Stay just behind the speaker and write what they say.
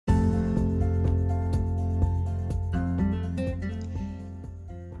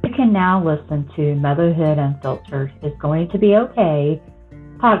can now listen to Motherhood Unfiltered is Going to Be Okay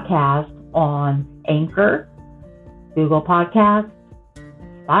podcast on Anchor, Google Podcasts,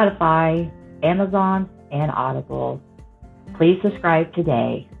 Spotify, Amazon, and Audible. Please subscribe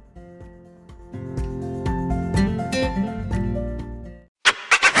today.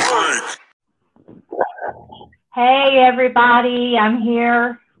 Hey everybody, I'm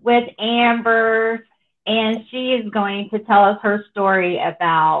here with Amber, and she is going to tell us her story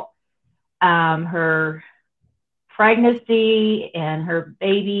about her pregnancy and her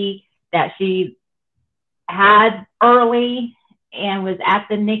baby that she had early and was at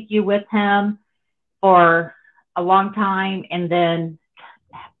the NICU with him for a long time, and then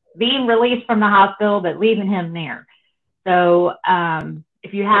being released from the hospital but leaving him there. So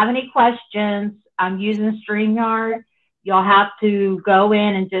if you have any questions, I'm using StreamYard. You'll have to go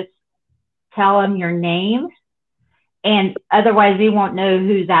in and just tell them your name, and otherwise we won't know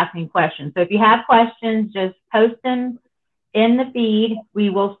who's asking questions. So if you have questions, just post them in the feed.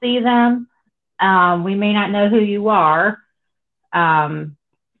 We will see them. We may not know who you are,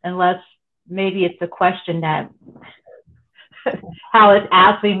 unless maybe it's a question that how it's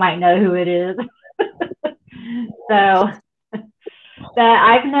asked, we might know who it is. So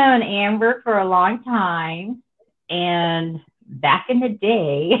I've known Amber for a long time, and back in the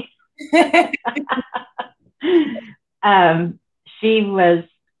day, she was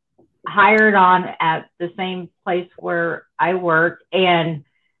hired on at the same place where I work, and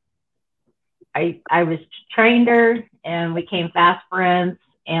I was trained her, and we became fast friends,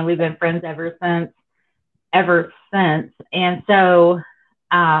 and we've been friends ever since. And so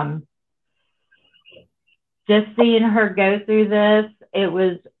just seeing her go through this,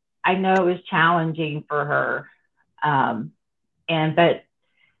 I know it was challenging for her.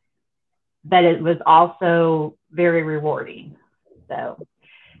 But it was also very rewarding. So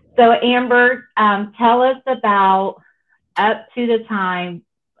Amber, tell us about up to the time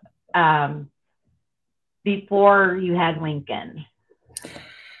before you had Lincoln.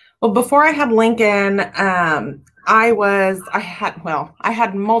 Well, before I had Lincoln, I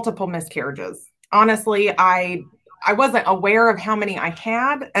had multiple miscarriages. Honestly, I wasn't aware of how many I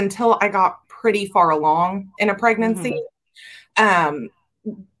had until I got pretty far along in a pregnancy. Mm-hmm.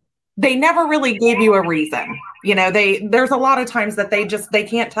 They never really gave you a reason. You know, there's a lot of times that they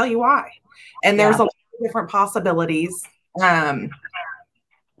can't tell you why. And there's a lot of different possibilities.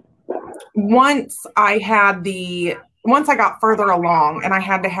 Once I got further along and I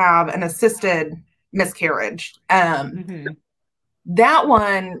had to have an assisted miscarriage, that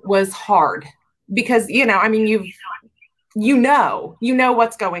one was hard because, you know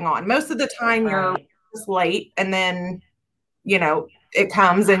what's going on. Most of the time you're just late, and then, it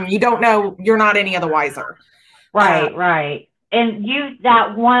comes and you don't know, you're not any of the wiser. Right. And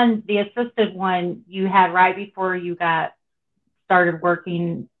the assisted one you had right before you started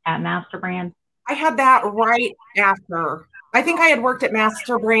working at Master Brand? I had that right after. I think I had worked at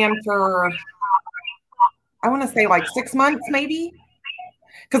Master Brand for, I want to say like 6 months maybe,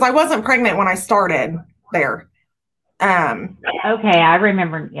 because I wasn't pregnant when I started there. Okay, I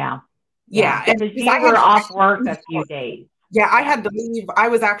remember. Yeah. Because you were off work a few days. Yeah, I had to leave. I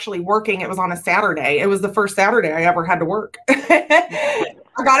was actually working. It was on a Saturday. It was the first Saturday I ever had to work. I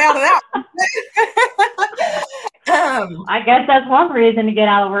got out of that. I guess that's one reason to get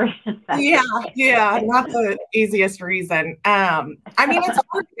out of work. Yeah, not the easiest reason. I mean, it's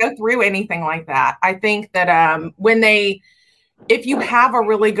hard to go through anything like that. I think that if you have a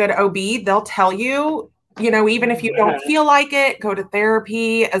really good OB, they'll tell you, even if you don't feel like it, go to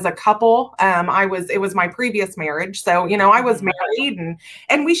therapy as a couple. It was my previous marriage. So, I was married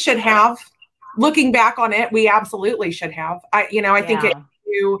and we should have, looking back on it, we absolutely should have. I think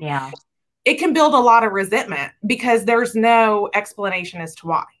it can build a lot of resentment because there's no explanation as to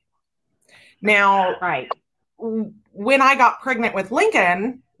why. Now, when I got pregnant with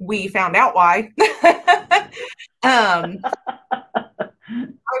Lincoln, we found out why.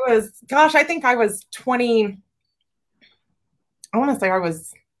 I think I was 20. I want to say I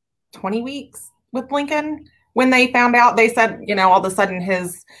was 20 weeks with Lincoln when they found out. They said, all of a sudden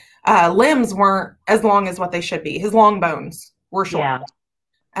his limbs weren't as long as what they should be. His long bones were short. Yeah.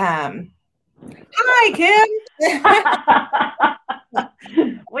 Hi, Kim.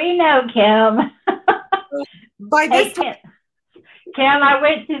 We know Kim. Kim, I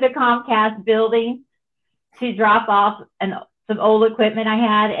went to the Comcast building to drop off some old equipment I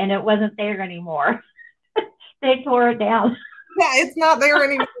had, and it wasn't there anymore. They tore it down. Yeah, it's not there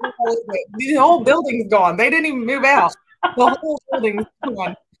anymore. The whole building's gone. They didn't even move out. The whole building's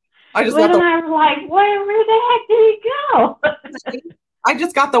gone. I was like, where the heck did he go? I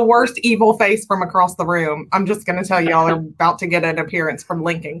just got the worst evil face from across the room. I'm just going to tell y'all are about to get an appearance from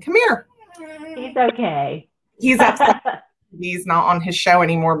Lincoln. Come here. He's okay. He's upset. He's not on his show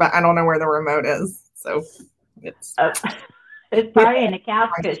anymore, but I don't know where the remote is. So it's probably in the couch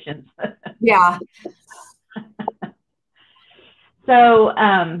cushions. Yeah. So,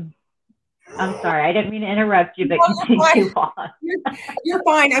 I'm sorry, I didn't mean to interrupt you, but continue on. You're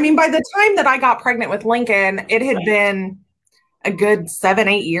fine. I mean, by the time that I got pregnant with Lincoln, it had been a good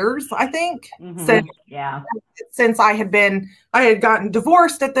 7-8 years, I think. Since I had gotten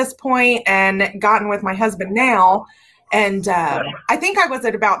divorced at this point and gotten with my husband now. And I think I was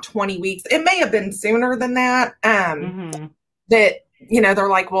at about 20 weeks. It may have been sooner than that. That, they're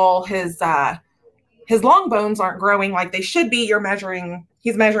like, well, his long bones aren't growing like they should be.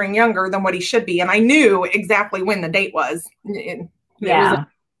 He's measuring younger than what he should be. And I knew exactly when the date was.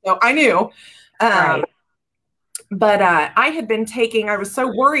 So I knew. Right. But I had been I was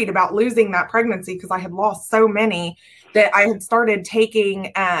so worried about losing that pregnancy because I had lost so many that I had started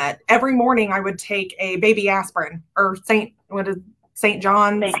taking, every morning I would take a baby aspirin or St.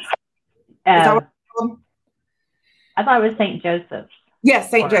 John's? I thought it was St. Joseph's. Yes,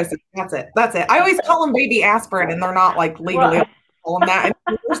 St. Joseph. That's it. I always call them baby aspirin and they're not like legally calling that.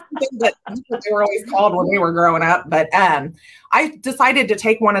 That's what they were always called when we were growing up. But I decided to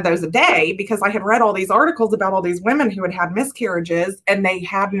take one of those a day because I had read all these articles about all these women who had had miscarriages and they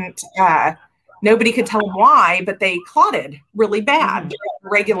hadn't, nobody could tell them why, but they clotted really bad during the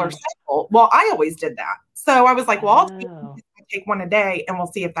regular cycle. Well, I always did that. So I was like, well, I'll take one a day and we'll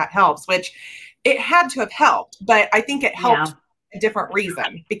see if that helps, which it had to have helped, but I think it helped a different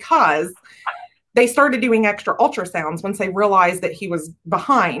reason because they started doing extra ultrasounds once they realized that he was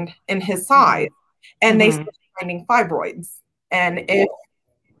behind in his size and they started finding fibroids. And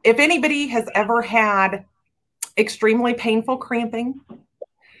if anybody has ever had extremely painful cramping,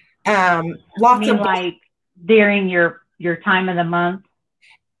 lots of like during your time of the month,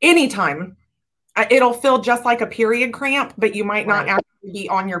 anytime, it'll feel just like a period cramp, but you might not actually be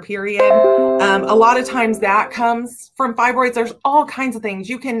on your period. A lot of times that comes from fibroids. There's all kinds of things.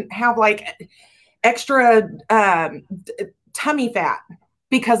 You can have like extra tummy fat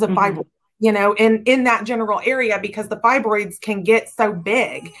because of fibroids, in that general area, because the fibroids can get so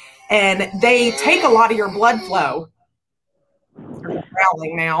big and they take a lot of your blood flow. I'm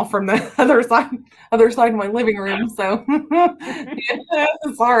growling now from the other side of my living room. So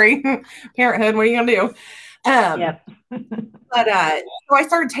sorry, parenthood. What are you gonna do? But so I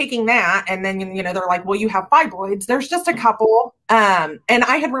started taking that, and then they're like, "Well, you have fibroids." There's just a couple, and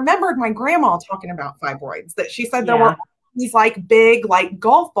I had remembered my grandma talking about fibroids. That she said there were these like big like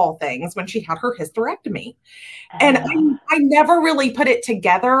golf ball things when she had her hysterectomy, and I never really put it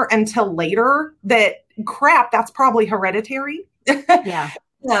together until later that crap, that's probably hereditary.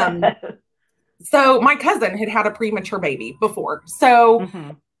 So my cousin had a premature baby before, so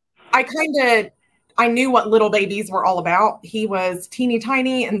I knew what little babies were all about. He was teeny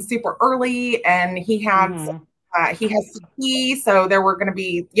tiny and super early, and he has CP, so there were going to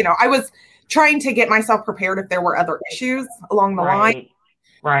be, I was trying to get myself prepared if there were other issues along the line.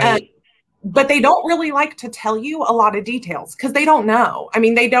 But they don't really like to tell you a lot of details because they don't know. I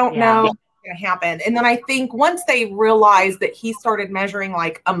mean, they don't know what's going to happen. And then I think once they realized that he started measuring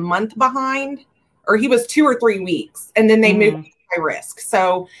like a month behind, or he was 2 or 3 weeks, and then they moved to high risk.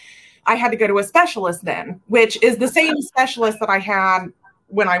 So I had to go to a specialist then, which is the same specialist that I had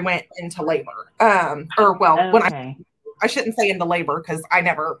when I went into labor. When I shouldn't say into labor because I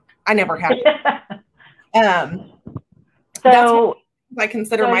never had it. So I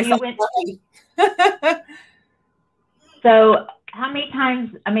consider myself lucky. So how many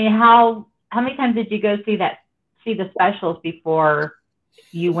times, how many times did you go see the specialist before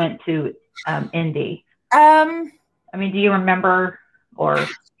you went to Indy? Do you remember, or?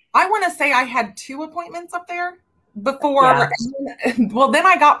 I want to say I had 2 appointments up there before. Well, then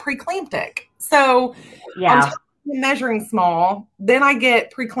I got preeclamptic. So on top of measuring small, then I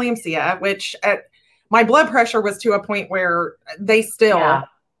get preeclampsia, which my blood pressure was to a point where they still,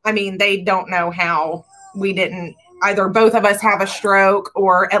 they don't know how we didn't either both of us have a stroke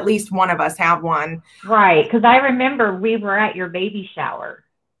or at least one of us have one. Right. Because I remember we were at your baby shower.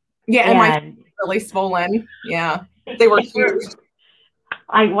 Yeah. And my feet were really swollen. Yeah. They were huge.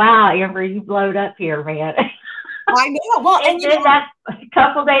 Wow, Amber, you blowed up here, man. I know. Well, and then that a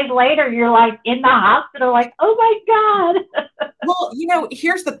couple days later, you're like in the hospital, like, oh my God. Well,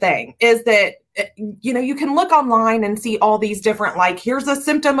 here's the thing is that you can look online and see all these different, like, here's a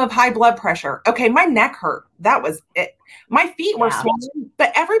symptom of high blood pressure. Okay, my neck hurt. That was it. My feet were swollen,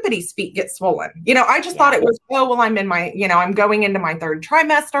 but everybody's feet get swollen. I just thought it was, oh, well, I'm in my, I'm going into my third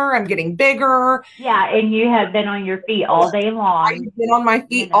trimester. I'm getting bigger. Yeah, and you have been on your feet all day long. I've been on my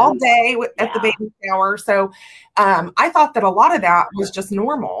feet all day at the baby shower. So I thought that a lot of that was just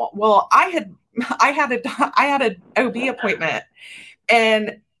normal. Well, I had an OB appointment,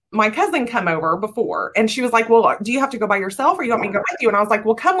 and my cousin come over before, and she was like, well, do you have to go by yourself or you want me to go with you? And I was like,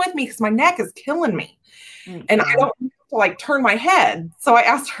 well, come with me because my neck is killing me. And I don't want to like turn my head. So I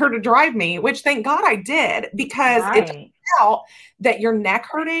asked her to drive me, which thank God I did, because it turns out that your neck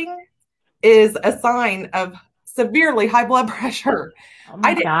hurting is a sign of severely high blood pressure. Oh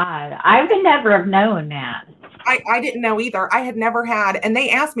my God. I would never have known that. I didn't know either. I had never had, and they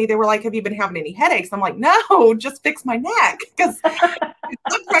asked me, they were like, have you been having any headaches? I'm like, no, just fix my neck. Because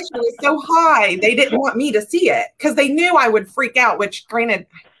blood pressure was so high. They didn't want me to see it because they knew I would freak out, which granted,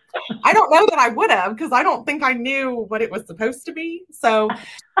 I don't know that I would have, because I don't think I knew what it was supposed to be. So,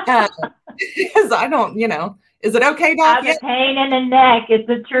 because I don't, is it okay, Doc? I'm a pain in the neck. It's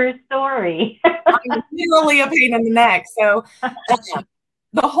a true story. I'm literally a pain in the neck. So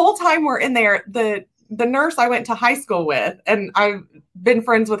the whole time we're in there, the nurse I went to high school with, and I've been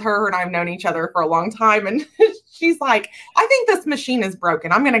friends with her and I've known each other for a long time. And she's like, I think this machine is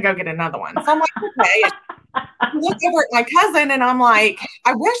broken. I'm going to go get another one. So I'm like, okay. I look over at my cousin and I'm like,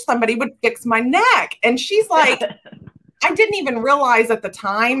 I wish somebody would fix my neck. And she's like, I didn't even realize at the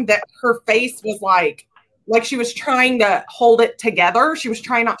time that her face was like she was trying to hold it together. She was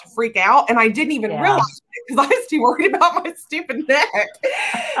trying not to freak out. And I didn't even realize it because I was too worried about my stupid neck.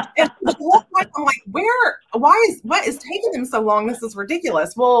 And the whole time I'm like, what is taking them so long? This is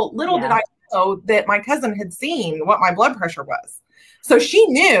ridiculous. Well, little did I know that my cousin had seen what my blood pressure was. So she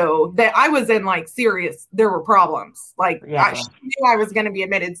knew that I was in there were problems. She knew I was going to be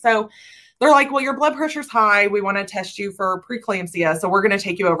admitted. So they're like, well, your blood pressure's high. We want to test you for preeclampsia. So we're going to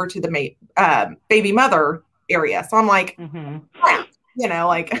take you over to the baby mother area. So I'm like, crap,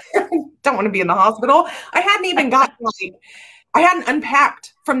 don't want to be in the hospital. I hadn't even I hadn't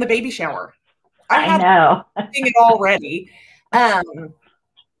unpacked from the baby shower. I know it already.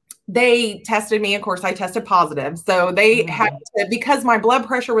 They tested me. Of course, I tested positive. So they had to, because my blood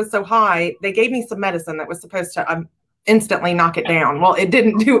pressure was so high, they gave me some medicine that was supposed to instantly knock it down. Well, it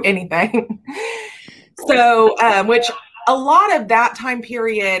didn't do anything. So, which a lot of that time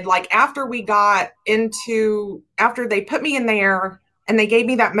period, after they put me in there and they gave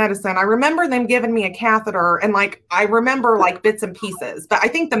me that medicine, I remember them giving me a catheter, and I remember bits and pieces, but I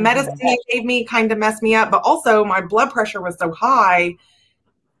think the medicine they gave me kind of messed me up, but also my blood pressure was so high.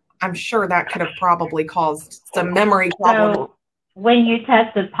 I'm sure that could have probably caused some memory problems. So when you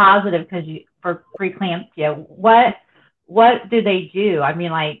tested positive for preeclampsia, what do they do? I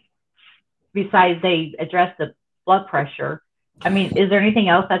mean, besides they address the blood pressure, I mean, is there anything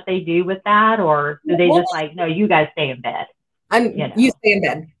else that they do with that, or do they just no, you guys stay in bed? You stay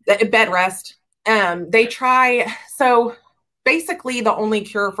in bed rest. They try. So basically, the only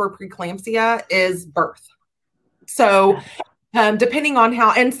cure for preeclampsia is birth. So. Depending on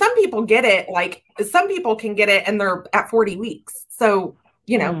how, and some people get it, some people can get it and they're at 40 weeks. So,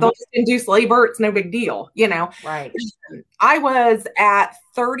 they'll just induce labor. It's no big deal, Right. I was at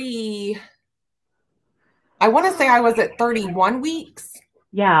 30, I want to say I was at 31 weeks.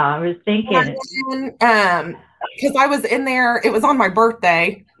 Yeah, I was thinking. Because I was in there, it was on my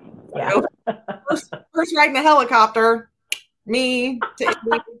birthday. Yeah. First ride in a helicopter, me. So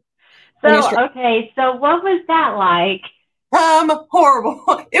what was that like?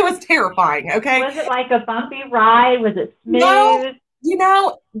 Horrible. It was terrifying. Okay. Was it like a bumpy ride? Was it smooth?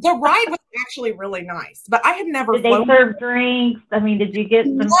 No, the ride was actually really nice, but I had never. Did they serve drinks? I mean, did you get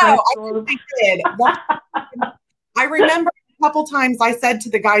some? No, I think they did. I remember a couple times I said to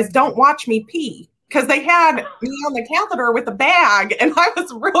the guys, "Don't watch me pee," because they had me on the catheter with a bag, and I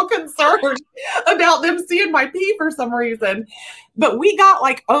was real concerned about them seeing my pee for some reason. But we got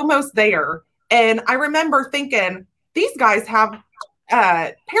almost there, and I remember thinking, these guys have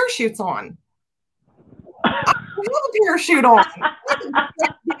parachutes on. I have a parachute on.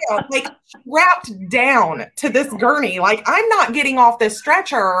 Wrapped down to this gurney. I'm not getting off this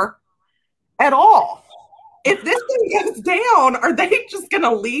stretcher at all. If this thing goes down, are they just going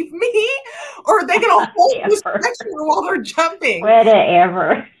to leave me? Or are they going to hold the stretcher while they're jumping?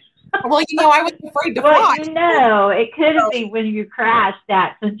 Whatever. Well, I was afraid to fly. It could have been when you crashed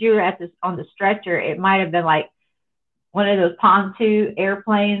that, since you were on the stretcher, it might have been one of those pontoon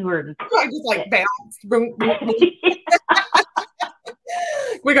airplanes where I just bounced.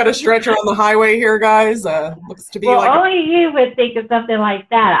 We got a stretcher on the highway here, guys. Looks to be well, like only you would think of something like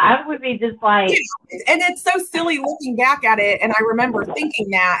that. I would be just like, and it's so silly looking back at it. And I remember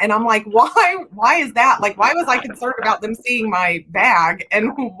thinking that, and I'm like, why is that? Like, why was I concerned about them seeing my bag?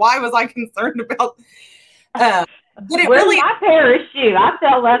 And why was I concerned about, but it where's really, my parachute? I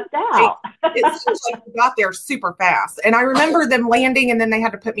felt left out. it seems like we got there super fast. And I remember them landing, and then they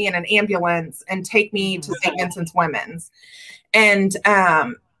had to put me in an ambulance and take me to St. Vincent's Women's. And,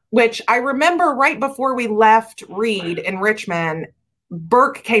 which I remember right before we left Reed in Richmond,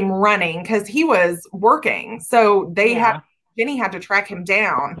 Burke came running because he was working. So Jenny had to track him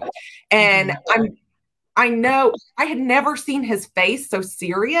down. And I know I had never seen his face so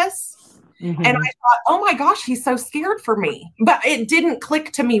serious. And I thought, oh my gosh, he's so scared for me. But it didn't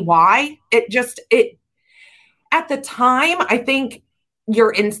click to me why. It at the time, I think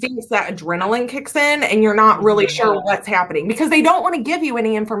your instincts, that adrenaline kicks in, and you're not really sure what's happening because they don't want to give you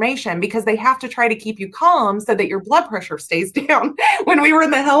any information because they have to try to keep you calm so that your blood pressure stays down. When we were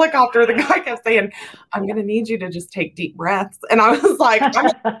in the helicopter, the guy kept saying, I'm going to need you to just take deep breaths. And I was like, I'm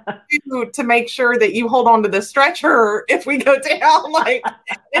going to need you to make sure that you hold on to the stretcher if we go down, like,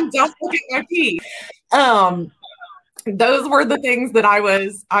 and don't look at my pee. Those were the things that I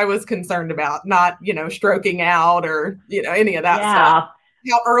was concerned about, not, stroking out or, any of that stuff.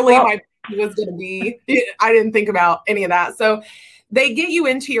 How early my baby was going to be. I didn't think about any of that. So they get you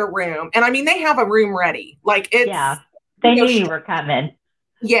into your room, and I mean, they have a room ready. Like it's, they knew you were coming.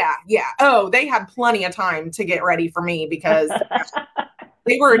 Yeah. Oh, they had plenty of time to get ready for me because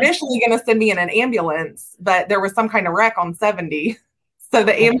they were initially going to send me in an ambulance, but there was some kind of wreck on 70. So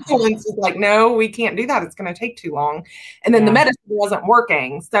the ambulance was like, no, we can't do that. It's going to take too long. And then the medicine wasn't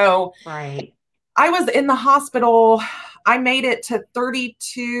working. So I was in the hospital. I made it to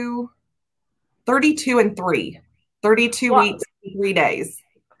 32 and 3, 32 weeks, 3 days.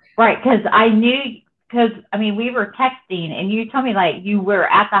 Right. Because we were texting and you told me like you were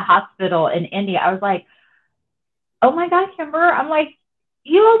at the hospital in India. I was like, oh my gosh, Kimber. I'm like,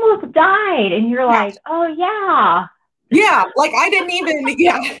 you almost died. And you're like, oh yeah. Yeah, like I didn't even,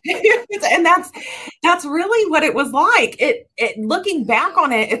 and that's really what it was like. It looking back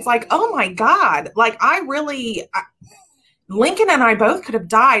on it, it's like, oh my God, like Lincoln and I both could have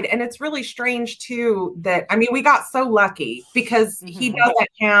died. And it's really strange too that, we got so lucky because he doesn't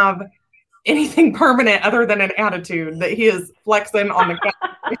have anything permanent other than an attitude that he is flexing on the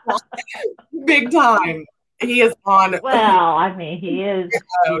camera big time. He is on. Well, he is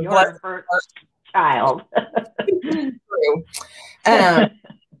your first child.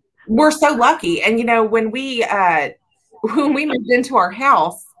 We're so lucky. And when we moved into our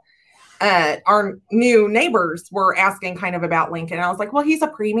house, our new neighbors were asking kind of about Lincoln. And I was like, well, he's a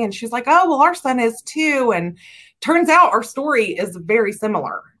preemie. And she's like, oh, well, our son is too. And turns out our story is very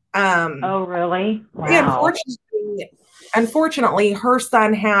similar. Oh, really? Wow. Unfortunately, her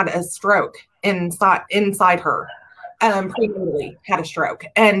son had a stroke inside her. Prenatally had a stroke.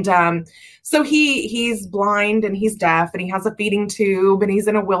 And so he's blind and he's deaf and he has a feeding tube and he's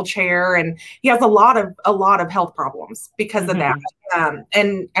in a wheelchair and he has a lot of health problems because of that.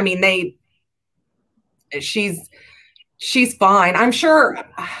 And she's fine. I'm sure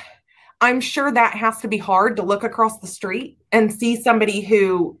that has to be hard to look across the street and see somebody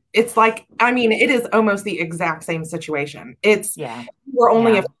who it's like, it is almost the exact same situation. We're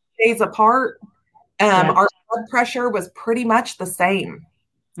only a few days apart. Our blood pressure was pretty much the same.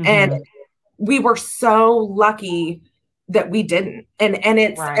 And we were so lucky that we didn't. And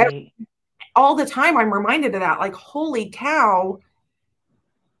it's all the time I'm reminded of that, like, holy cow,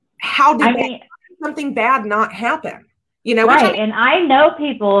 how did something bad not happen? And I know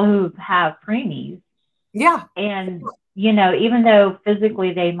people who have preemies. Yeah. And, even though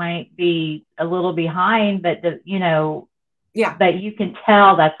physically they might be a little behind, but but you can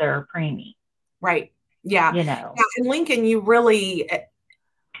tell that they're a preemie. Right. Yeah. And Lincoln, you really,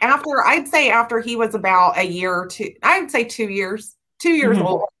 after he was about a year or two, I'd say 2 years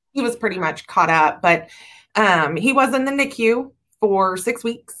old, he was pretty much caught up, but he was in the NICU for 6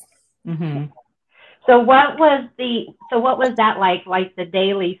 weeks. So what was that like the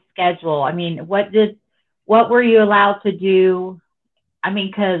daily schedule? What were you allowed to do?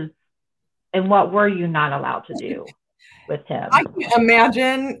 And what were you not allowed to do with him? I can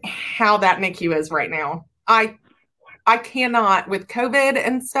imagine how that NICU is right now. I cannot, with COVID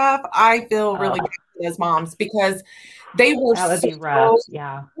and stuff, I feel really bad as moms because they were so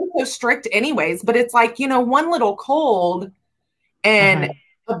strict anyways, but it's like, one little cold and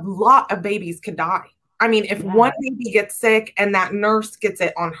a lot of babies could die. If one baby gets sick and that nurse gets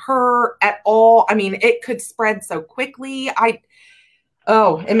it on her at all, it could spread so quickly.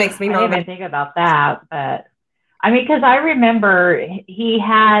 Oh, it makes me I didn't nervous. even think about that, but I mean, because I remember he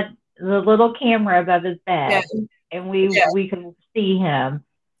had the little camera above his Yeah, bed, and yeah. we could see him.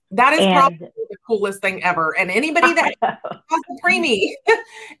 That is probably And the coolest thing ever. And anybody that has a preemie,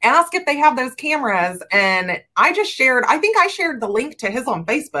 ask if they have those cameras. And I think I shared the link to his on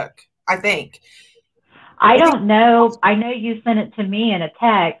Facebook. I think. I I think, don't know. I know you sent it to me in a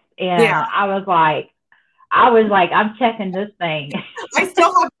text, yeah. and I was like, I'm checking this thing. I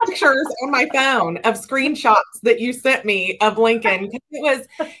still have pictures on my phone of screenshots that you sent me of Lincoln. It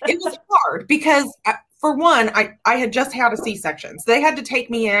was hard because for one, I had just had a C-section. So they had to take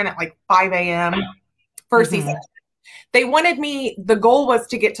me in at like 5 a.m. for a C-section. They wanted me, the goal was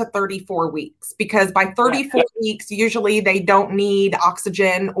to get to 34 weeks because by 34 weeks, usually they don't need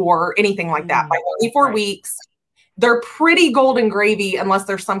oxygen or anything like that. By 34 weeks, they're pretty golden gravy unless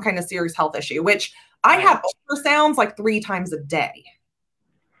there's some kind of serious health issue, which I had ultrasounds like 3 times a day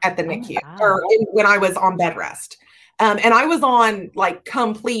at the NICU or when I was on bed rest. And I was on like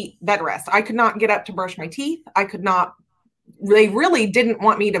complete bed rest. I could not get up to brush my teeth. They really didn't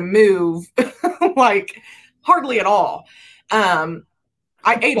want me to move like hardly at all. I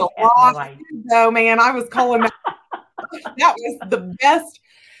ate a lot of food though, man. I was calling that was the best.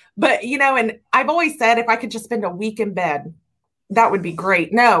 But and I've always said if I could just spend a week in bed, that would be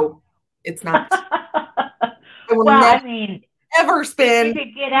great. No, it's not. I will ever spend. You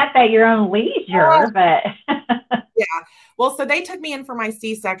could get up at your own leisure, but yeah. Well, so they took me in for my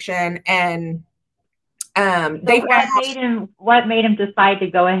C-section, and what made him decide to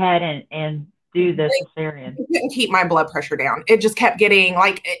go ahead and do this cesarean? It couldn't keep my blood pressure down. It just kept getting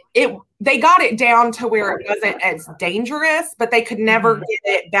like it. They got it down to where it wasn't as dangerous, but they could never get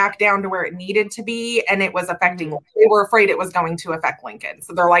it back down to where it needed to be, and it was affecting. They were afraid it was going to affect Lincoln,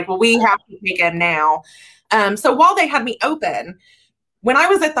 so they're like, "Well, we have to take him now." So while they had me open, when I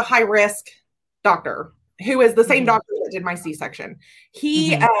was at the high risk doctor, who is the same doctor that did my C-section,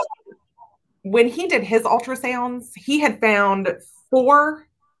 he when he did his ultrasounds, he had found 4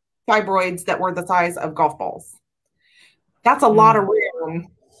 fibroids that were the size of golf balls. That's a lot of room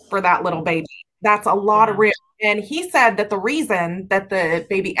for that little baby. That's a lot of room. And he said that the reason that the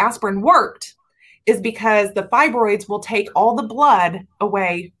baby aspirin worked is because the fibroids will take all the blood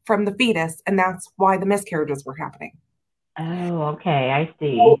away from the fetus, and that's why the miscarriages were happening. Oh, okay. I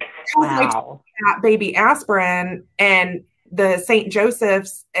see. So I took that baby aspirin, and the St.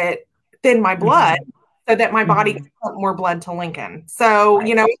 Joseph's, it thinned my blood so that my body could pump more blood to Lincoln. So,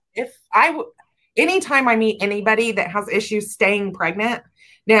 anytime I meet anybody that has issues staying pregnant,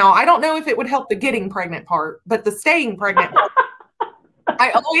 now I don't know if it would help the getting pregnant part, but the staying pregnant part, I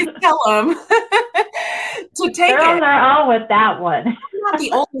always tell them to take They're on their own with that one. I'm not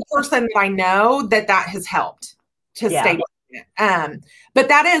the only person that I know that has helped to stay pregnant. But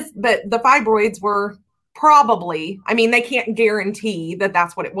the fibroids were probably, they can't guarantee that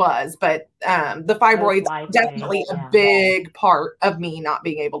that's what it was, but the fibroids definitely a big part of me not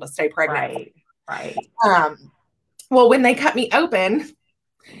being able to stay pregnant. Right. Well, when they cut me open,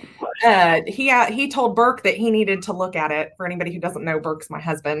 he told Burke that he needed to look at it. For anybody who doesn't know, Burke's my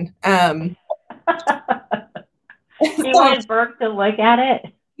husband. He wanted Burke to look at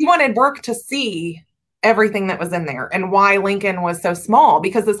it? He wanted Burke to see everything that was in there and why Lincoln was so small,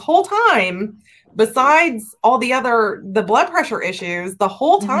 because this whole time, besides all the blood pressure issues, the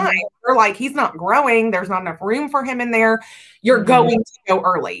whole time they're like, he's not growing. There's not enough room for him in there. You're going to go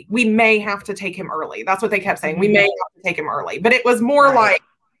early. We may have to take him early. That's what they kept saying. We may have to take him early. But it was more like,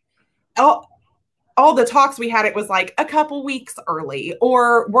 all the talks we had, it was like a couple weeks early,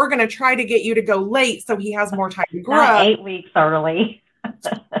 or we're going to try to get you to go late so he has more time to grow. Not 8 weeks early.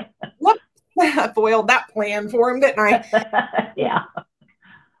 I foiled that plan for him, didn't I? Yeah.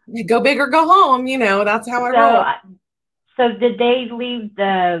 Go big or go home, that's how I roll. So did they leave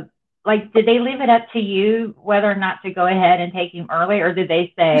it up to you whether or not to go ahead and take him early, or did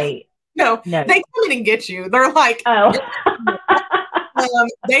they say no? They come in and get you. They're like,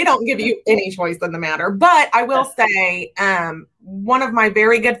 they don't give you any choice in the matter. But I will say, one of my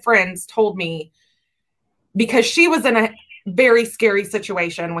very good friends told me, because she was in a very scary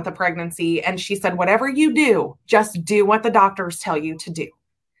situation with a pregnancy, and she said, whatever you do, just do what the doctors tell you to do,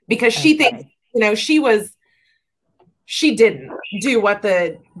 because she thinks, she didn't do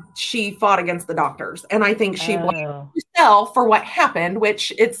she fought against the doctors. And I think she blamed herself for what happened,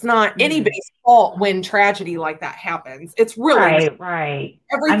 which it's not anybody's fault when tragedy like that happens. It's really right.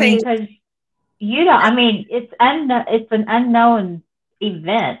 Everything. Because it's an unknown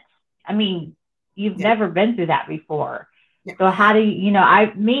event. You've never been through that before. Yeah. So how do you,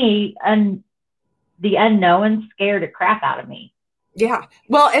 the unknown scared the crap out of me. Yeah.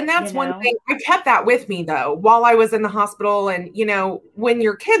 Well, and that's one thing. I kept that with me though, while I was in the hospital. And, when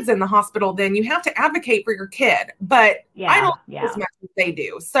your kid's in the hospital, then you have to advocate for your kid. But I don't do as much as they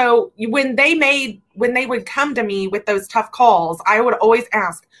do. So when they would come to me with those tough calls, I would always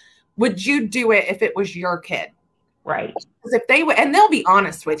ask, would you do it if it was your kid? Right. Because if they would, and they'll be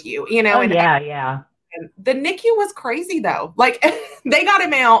honest with you, yeah. The NICU was crazy though. Like they got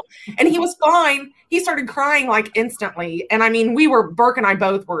him out and he was fine. He started crying like instantly. And I mean, Burke and I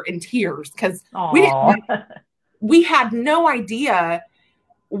both were in tears because we had no idea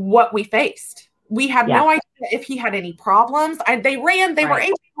what we faced. We had no idea if he had any problems. They were able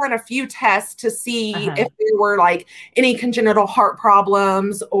to run a few tests to see if there were like any congenital heart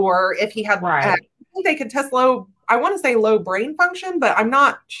problems or if he had, I think they could test I want to say low brain function, but I'm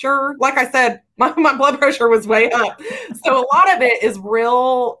not sure. Like I said, my blood pressure was way up. So a lot of it is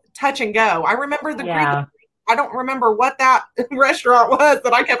real touch and go. I remember the Greek. I don't remember what that restaurant was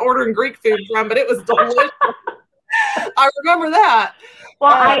that I kept ordering Greek food from, but it was delicious. I remember that.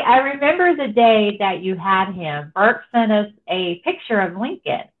 Well, I remember the day that you had him. Burke sent us a picture of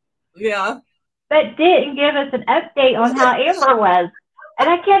Lincoln. Yeah. But didn't give us an update on how Amber was. And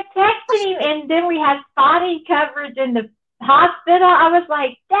I kept texting him, and then we had spotty coverage in the hospital. I was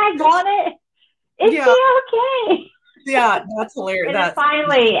like, daggone it. Is she okay? Yeah, that's hilarious. And then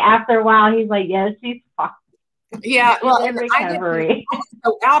finally, after a while, he's like, yes, she's fine. Yeah, well, in recovery. I didn't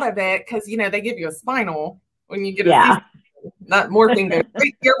go out of it because, they give you a spinal when you get a that morphine goes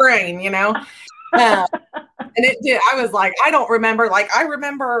straight to your brain, and it did. I was like, I don't remember. Like, I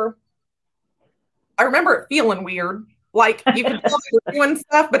remember it feeling weird. Like you could tell they were doing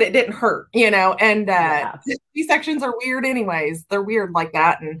stuff, but it didn't hurt, and C-sections are weird anyways. They're weird like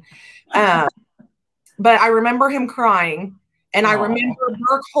that. And but I remember him crying and I remember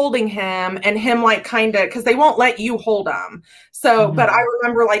Burke holding him and him like kind of, because they won't let you hold him. So, but I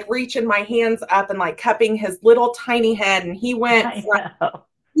remember like reaching my hands up and like cupping his little tiny head, and he went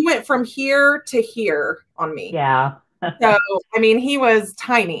from here to here on me. Yeah. So, I mean, he was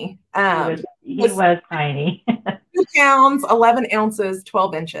tiny. He was tiny. 2 pounds, 11 ounces,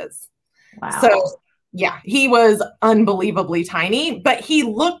 12 inches. Wow. So, yeah, he was unbelievably tiny, but he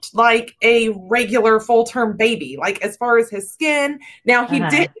looked like a regular full-term baby, like as far as his skin. Now, he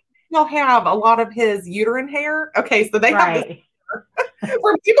did still have a lot of his uterine hair. Okay, so they have this,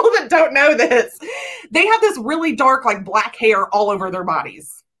 for people that don't know this, they have this really dark, like black hair all over their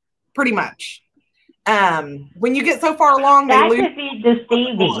bodies, pretty much. When you get so far along, that could be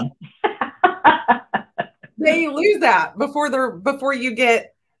deceiving. They lose that before you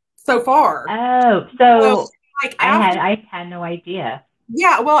get so far. Oh, so like I had no idea.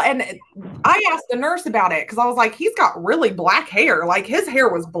 Yeah, well, and I asked the nurse about it because I was like, he's got really black hair. Like his hair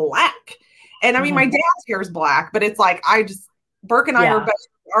was black, and I mean, my dad's hair is black, but it's like Burke and I are both,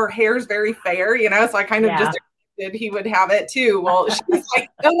 our hair's very fair, So I kind of just expected he would have it too. Well, she's like,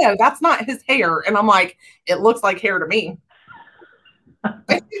 oh no, that's not his hair, and I'm like, it looks like hair to me.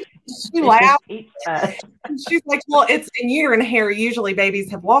 She laughed. She's like, well, it's in uterine hair. Usually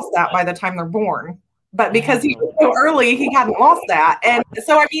babies have lost that by the time they're born. But because he was so early, he hadn't lost that. And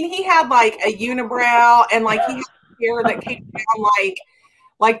so, I mean, he had like a unibrow and like he had hair that came down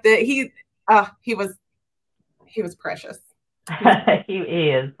he was precious. He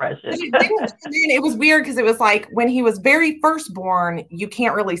is precious. It was weird because it was like when he was very first born, you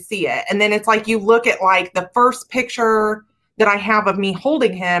can't really see it. And then it's like you look at like the first picture that I have of me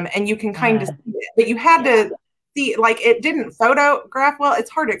holding him and you can kind of see it, but you had to see, like, it didn't photograph well. It's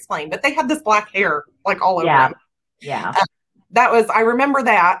hard to explain, but they had this black hair like all over him. Yeah. I remember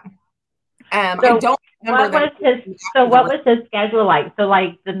that. I don't remember what was his schedule like? So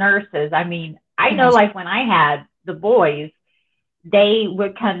like the nurses, I mean, I know like when I had the boys, they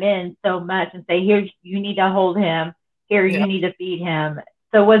would come in so much and say, here, you need to hold him. Here, you need to feed him.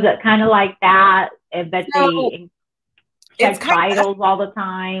 So was it kind of like that? But they check vitals all the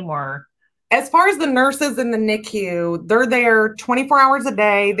time, or? As far as the nurses in the NICU, they're there 24 hours a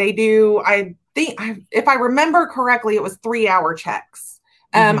day. They do, I think, if I remember correctly, it was 3-hour checks.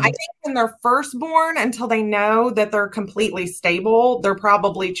 I think when they're first born, until they know that they're completely stable, they're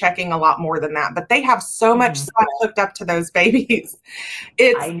probably checking a lot more than that. But they have so much stuff hooked up to those babies.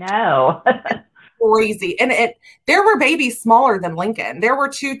 I know. Crazy. And there were babies smaller than Lincoln. There were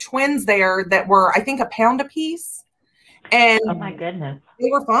 2 twins there that were, I think, a pound apiece. And oh my goodness, they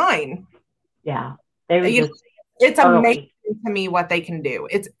were fine. Yeah, they were it's amazing to me what they can do.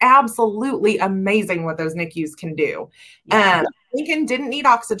 It's absolutely amazing what those NICUs can do. Lincoln didn't need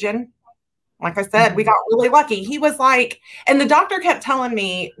oxygen. Like I said, we got really lucky. He was like, and the doctor kept telling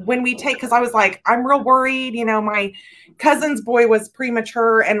me when we take, because I was like, I'm real worried. You know, my cousin's boy was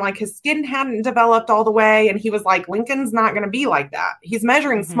premature and like his skin hadn't developed all the way. And he was like, Lincoln's not going to be like that. He's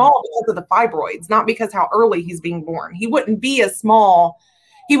measuring small because of the fibroids, not because how early he's being born. He wouldn't be as small.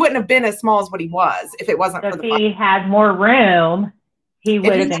 He wouldn't have been as small as what he was if it wasn't for the fibroids. If he had more room, he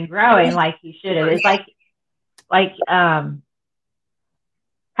would have been growing like he should have. It's like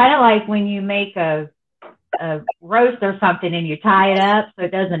kind of like when you make a roast or something and you tie it up so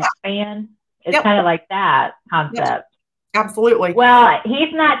it doesn't expand. It's kind of like that concept. Absolutely. Well,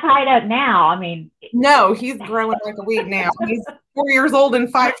 he's not tied up now. I mean, no, he's growing like a weed now. He's 4 years old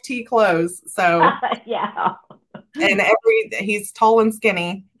in 5T clothes. So yeah. And he's tall and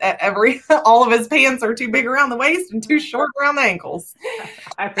skinny. All of his pants are too big around the waist and too short around the ankles.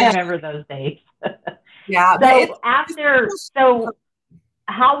 I remember those days. Yeah. So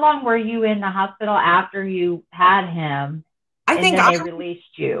how long were you in the hospital after you had him? They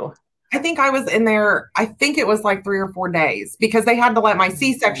released you. I think I was in there, I think it was like 3 or 4 days because they had to let my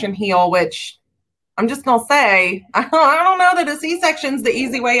C-section heal, which I'm just going to say, I don't know that a C-section's the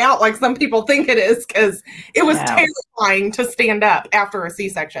easy way out like some people think it is, because it was terrifying to stand up after a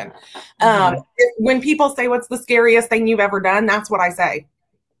C-section. When people say what's the scariest thing you've ever done, that's what I say.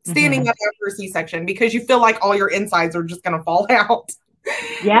 Standing up after a C-section, because you feel like all your insides are just going to fall out.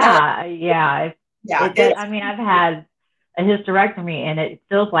 Yeah. I mean, I've had a hysterectomy and it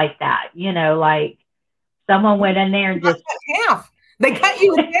feels like that, you know, like someone went in there and just half. They cut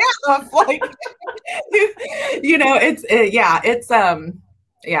you in half, like, you know,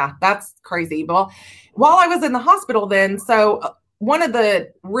 that's crazy. But while I was in the hospital then, so one of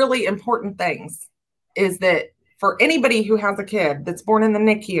the really important things is that for anybody who has a kid that's born in the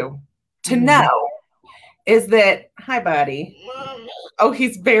NICU to know is that, hi, buddy. Oh,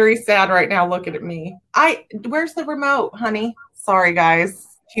 he's very sad right now looking at me. Where's the remote, honey? Sorry, guys.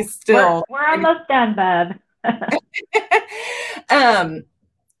 He's still. We're almost done, bub.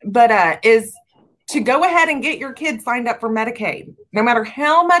 Is to go ahead and get your kid signed up for Medicaid, no matter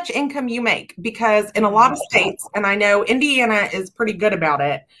how much income you make, because in a lot of states, and I know Indiana is pretty good about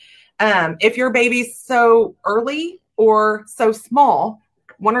it, if your baby's so early or so small,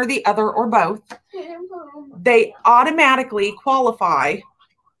 one or the other or both, they automatically qualify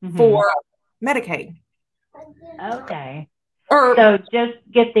for Medicaid. Okay. So just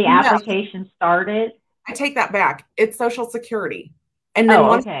get the application started. I take that back. It's Social Security. And then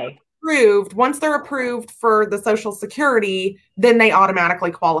once they're approved for the Social Security, then they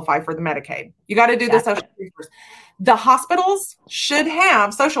automatically qualify for the Medicaid. You got to do the Social Security first. The hospitals should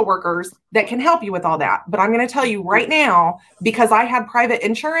have social workers that can help you with all that. But I'm going to tell you right now, because I had private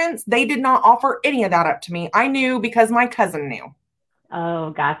insurance, they did not offer any of that up to me. I knew because my cousin knew.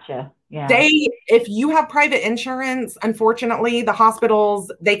 Oh, gotcha. Yeah. If you have private insurance, unfortunately, the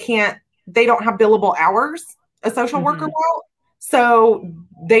hospitals, they don't have billable hours, a social worker will. So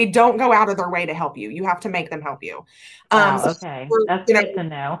they don't go out of their way to help you. You have to make them help you. Okay. That's good to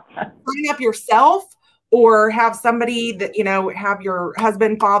know. Sign up yourself or have somebody that, have your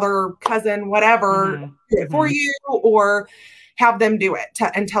husband, father, cousin, whatever do it for you, or have them do it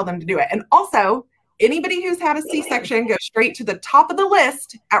and tell them to do it. And also, anybody who's had a C-section goes straight to the top of the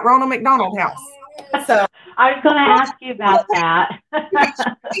list at Ronald McDonald House. So I was going to ask you about that. To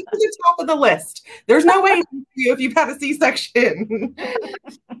the top of the list. There's no way to you if you've had a C-section.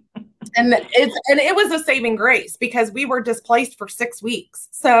 And it was a saving grace because we were displaced for 6 weeks.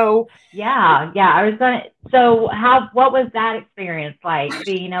 So yeah. What was that experience like,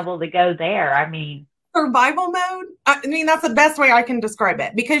 being able to go there? I mean, survival mode. I mean, that's the best way I can describe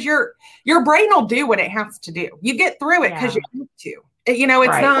it, because your brain will do what it has to do. You get through it because you have to.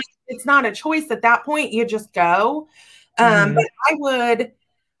 It's not a choice at that point. You just go. But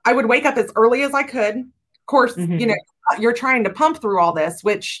I would wake up as early as I could. Of course, you're trying to pump through all this,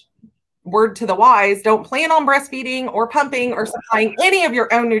 which, word to the wise, don't plan on breastfeeding or pumping or supplying any of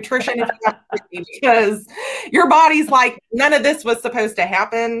your own nutrition if you have to breastfeed, because your body's like, none of this was supposed to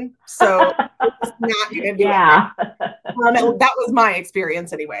happen. So it's not going to do it. That was my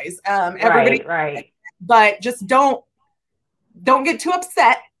experience anyways. Everybody, right. But just don't get too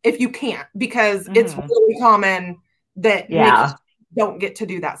upset if you can't, because it's really common that we don't get to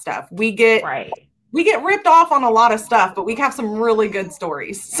do that stuff. We get ripped off on a lot of stuff, but we have some really good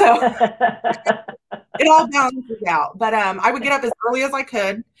stories. So it all balances out. But I would get up as early as I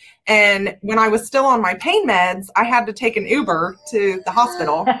could. And when I was still on my pain meds, I had to take an Uber to the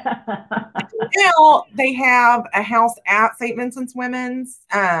hospital. Now they have a house at St. Vincent's Women's.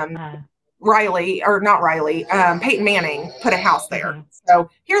 Riley, or not Riley, Peyton Manning put a house there. Mm-hmm. So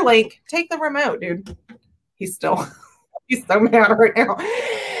here, Link, take the remote, dude. He's still, he's so mad right now.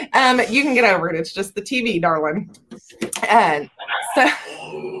 You can get over it. It's just the TV, darling. And so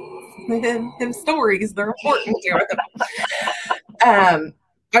them stories, they're important to him.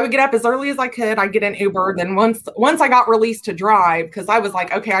 I would get up as early as I could. I'd get an Uber. Then once I got released to drive, because I was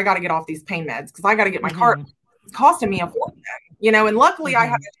like, okay, I got to get off these pain meds because I got to get my car. It's costing me a fortune, you know. And luckily, I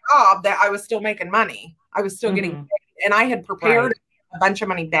had a job that I was still making money. I was still getting paid, and I had prepared a bunch of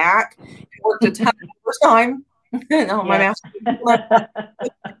money back. Worked a ton of time. My master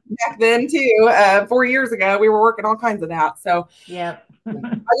back then too. 4 years ago, we were working all kinds of that. So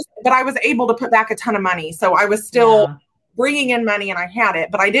but I was able to put back a ton of money. So I was still bringing in money, and I had it,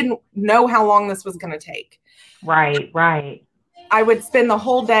 but I didn't know how long this was going to take. Right. I would spend the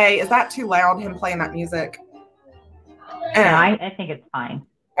whole day. Is that too loud? Him playing that music? No, I think it's fine.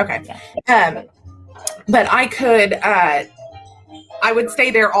 Okay. But I could. I would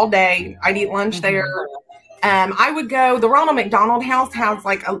stay there all day. I'd eat lunch there. I would go. The Ronald McDonald House has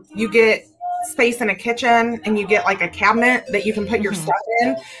like you get space in a kitchen, and you get like a cabinet that you can put your stuff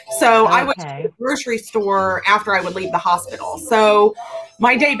in. So I would go to the grocery store after I would leave the hospital. So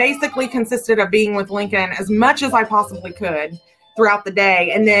my day basically consisted of being with Lincoln as much as I possibly could throughout the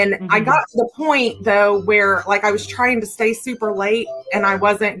day. And then I got to the point though where like I was trying to stay super late and I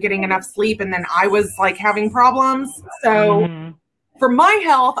wasn't getting enough sleep, and then I was like having problems. So for my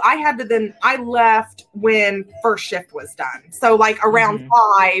health, I left when first shift was done. So like around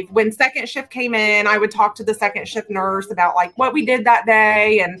 5, when second shift came in, I would talk to the second shift nurse about like what we did that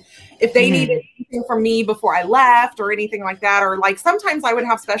day and if they needed anything from me before I left or anything like that. Or like sometimes I would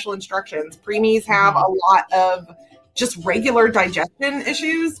have special instructions. Preemies have a lot of just regular digestion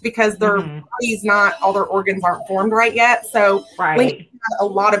issues because their body's not, all their organs aren't formed right yet. So Lincoln had a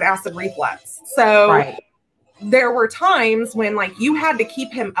lot of acid reflux. So there were times when like you had to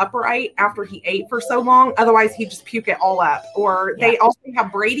keep him upright after he ate for so long. Otherwise he'd just puke it all up. Or they also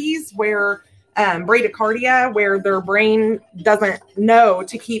have Brady's where bradycardia, where their brain doesn't know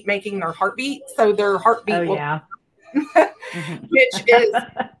to keep making their heartbeat. So their heartbeat which is,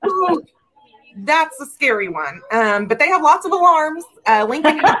 that's a scary one. But they have lots of alarms.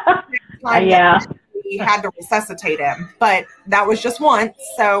 Lincoln we had to resuscitate him, but that was just once.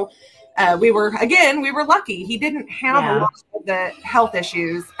 So we were lucky. He didn't have a lot of the health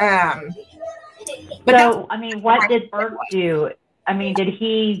issues. But so, I mean, what did Burke do? I mean, did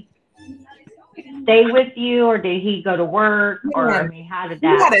he stay with you or did he go to work? Or, I mean, how did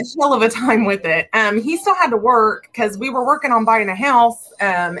that? He had a hell of a time with it. He still had to work because we were working on buying a house.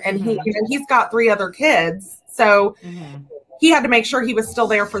 And he's got 3 other kids. So he had to make sure he was still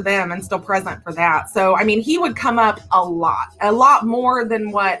there for them and still present for that. So, I mean, he would come up a lot more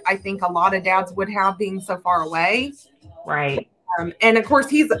than what I think a lot of dads would have being so far away. Right. And of course,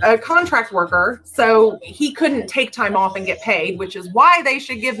 he's a contract worker, so he couldn't take time off and get paid, which is why they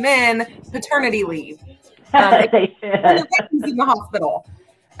should give men paternity leave. They should. In the hospital.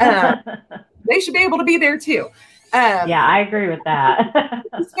 They should be able to be there too. I agree with that.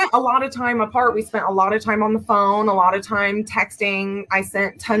 We spent a lot of time apart. We spent a lot of time on the phone, a lot of time texting. I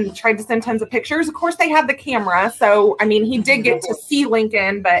tried to send tons of pictures. Of course, they had the camera. So, I mean, he did get to see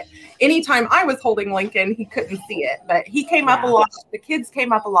Lincoln, but anytime I was holding Lincoln, he couldn't see it. But he came up a lot. The kids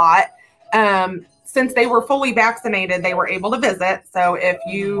came up a lot. Since they were fully vaccinated, they were able to visit. So if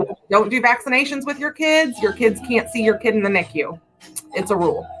you don't do vaccinations with your kids can't see your kid in the NICU. It's a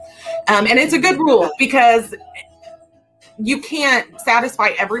rule. And it's a good rule because you can't satisfy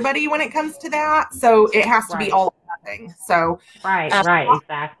everybody when it comes to that. So it has to be all or nothing. So exactly.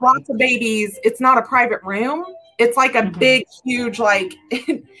 Lots of babies. It's not a private room. It's like a big, huge, like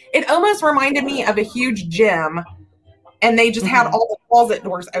it almost reminded me of a huge gym. And they just had all the closet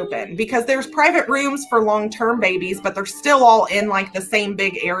doors open because there's private rooms for long-term babies, but they're still all in like the same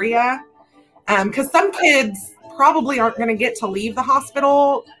big area. Because some kids probably aren't going to get to leave the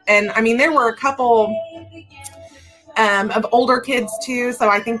hospital. And I mean, there were a couple of older kids too. So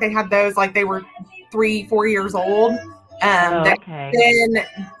I think they had those, like they were 3-4 years old,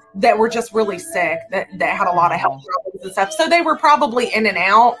 that were just really sick, that had a lot of health problems and stuff. So they were probably in and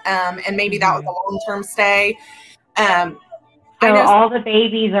out. And maybe that was a long-term stay. So all the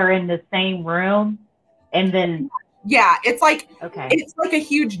babies are in the same room, and then it's like a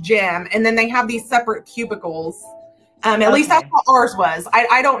huge gym, and then they have these separate cubicles. At least that's how ours was.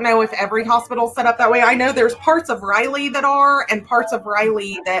 I don't know if every hospital's set up that way. I know there's parts of Riley that are, and parts of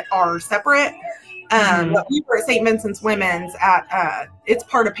Riley that are separate. But we were at St. Vincent's Women's at it's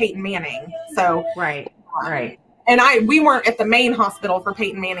part of Peyton Manning. So right. we weren't at the main hospital for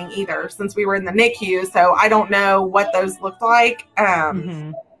Peyton Manning either, since we were in the NICU. So I don't know what those looked like.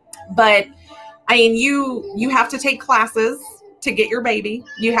 But I mean, you have to take classes to get your baby.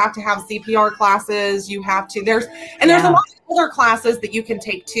 You have to have CPR classes. You have to, there's a lot of other classes that you can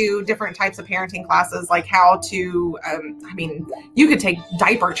take too, different types of parenting classes, like how to, I mean, you could take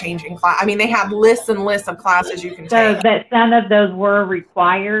diaper changing class. I mean, they have lists and lists of classes you can take. So that some of those were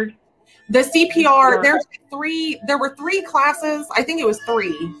required? The CPR, there were 3 classes. I think it was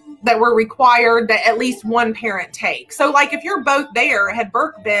 3 that were required that at least one parent take. So like if you're both there, had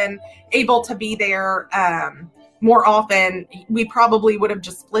Burke been able to be there more often, we probably would have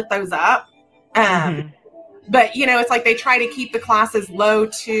just split those up. But you know, it's like they try to keep the classes low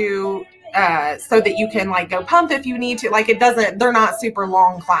to so that you can like go pump if you need to. Like they're not super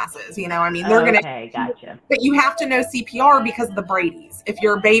long classes, you know. I mean, they're gotcha. But you have to know CPR because of the Brady's. If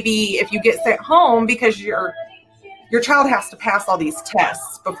you get sent home because your child has to pass all these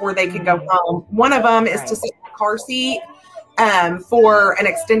tests before they can go home. One of them is to sit in a car seat for an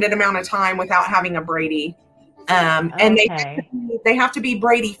extended amount of time without having a Brady. And they have to be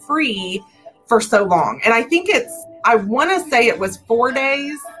Brady free for so long. And I think I want to say it was 4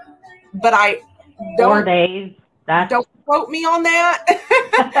 days, but I don't. 4 days. Don't quote me on that.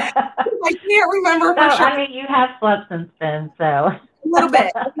 I can't remember for sure. I mean, you have slept since then, so. A little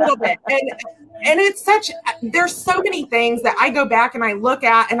bit. And it's there's so many things that I go back and I look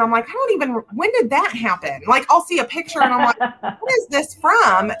at and I'm like, when did that happen? Like I'll see a picture and I'm like, what is this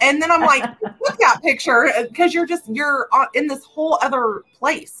from? And then I'm like, look that picture, because you're in this whole other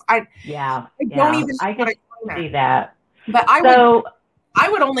place. I don't even I can see that. But I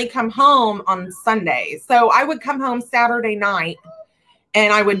would only come home on Sundays. So I would come home Saturday night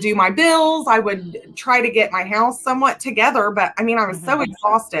and I would do my bills. I would try to get my house somewhat together. But I mean, I was so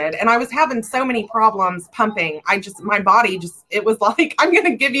exhausted and I was having so many problems pumping. My body it was like, I'm going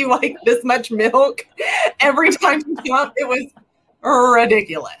to give you like this much milk every time you pump. It was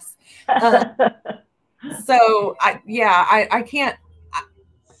ridiculous. So I can't,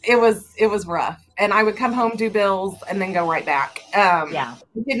 it was rough. And I would come home, do bills, and then go right back. I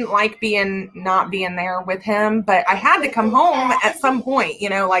didn't like not being there with him, but I had to come home at some point, you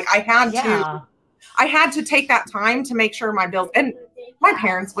know, like I had to take that time to make sure my bills, and my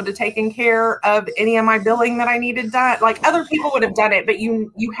parents would have taken care of any of my billing that I needed done. Like other people would have done it, but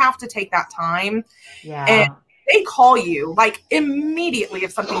you have to take that time. And they call you like immediately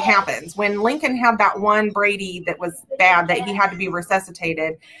if something happens. When Lincoln had that one Brady that was bad, that he had to be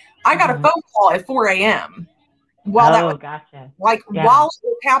resuscitated, I got a phone call at 4 a.m. While while it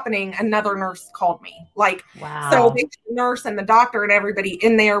was happening, another nurse called me. Like, so they had the nurse and the doctor and everybody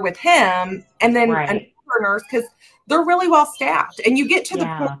in there with him, and then another nurse, because they're really well staffed. And you get to the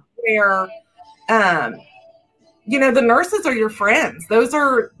point where, you know, the nurses are your friends. Those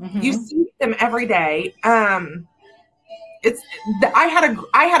are you see them every day. I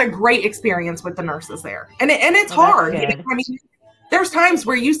had a great experience with the nurses there, and it's hard. You know? I mean, there's times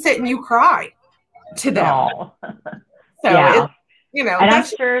where you sit and you cry to them. So you know, and I'm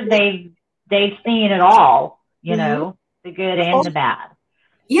sure they've seen it all. You know, the good and the bad.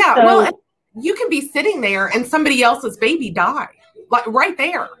 Yeah, so, well, you can be sitting there and somebody else's baby die, like right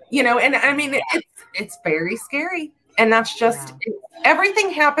there. You know, and I mean, it's very scary, and that's just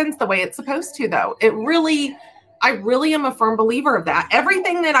everything happens the way it's supposed to, though. I really am a firm believer of that.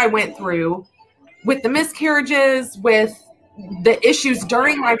 Everything that I went through with the miscarriages, with the issues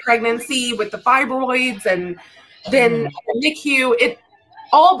during my pregnancy, with the fibroids, and then the NICU, it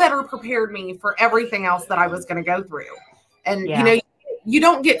all better prepared me for everything else that I was going to go through. And, you know, you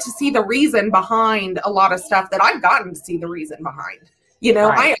don't get to see the reason behind a lot of stuff that I've gotten to see the reason behind. You know,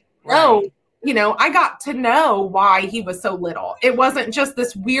 I know, you know, I got to know why he was so little. It wasn't just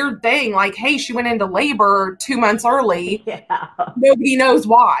this weird thing like, hey, she went into labor 2 months early. Nobody knows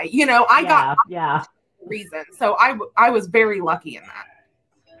why. You know, I got reason. So I was very lucky in that.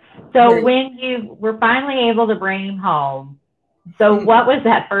 So when you were finally able to bring him home, so what was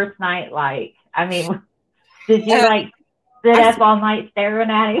that first night like? I mean, did you like sit up all night staring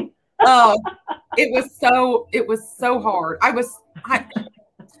at him? Oh, it was so hard. I was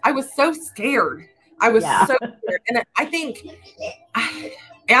so scared. I was so scared. And I think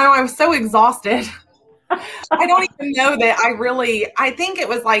I was so exhausted. I don't even know that I think it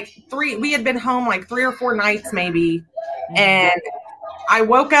was like we had been home like 3 or 4 nights maybe. And I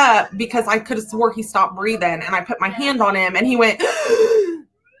woke up because I could have swore he stopped breathing, and I put my hand on him and he went,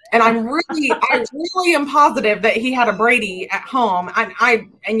 and I really am positive that he had a Brady at home.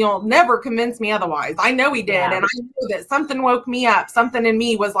 And you'll never convince me otherwise. I know he did. And I knew that something woke me up. Something in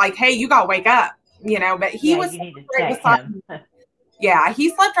me was like, hey, you got to wake up. but he was you need to right check beside him. me. Yeah, he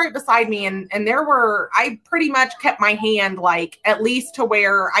slept right beside me, and I pretty much kept my hand like at least to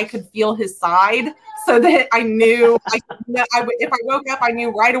where I could feel his side, so that I knew, if I woke up, I knew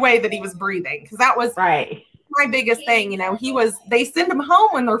right away that he was breathing, because that was right. my biggest thing. They send him home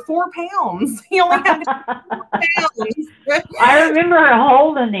when they're 4 pounds. He only had 4 pounds. I remember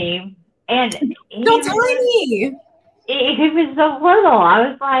holding him, and Still tiny. He was so little. I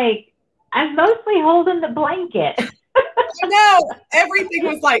was like, I'm mostly holding the blanket. I know. Everything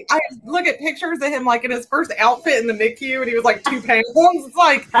was like, I look at pictures of him like in his first outfit in the NICU, and he was like 2 pounds. It's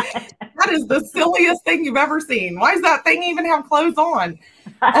like, that is the silliest thing you've ever seen. Why does that thing even have clothes on?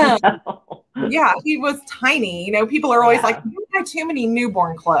 Yeah, he was tiny. People are always like, you buy too many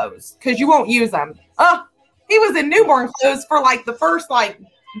newborn clothes because you won't use them. He was in newborn clothes for like the first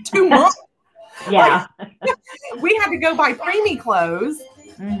 2 months. Yeah. We had to go buy preemie clothes.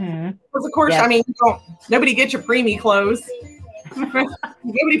 Because of course, nobody gets your preemie clothes.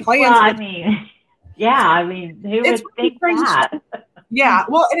 Nobody plans. Well, who would think that? Yeah,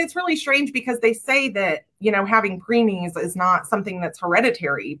 well, and it's really strange because they say that, having preemies is not something that's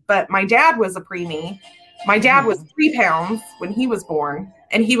hereditary. But my dad was a preemie. My dad was 3 pounds when he was born,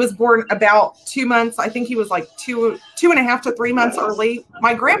 and he was born about 2 months. I think he was like 2.5 to 3 months early.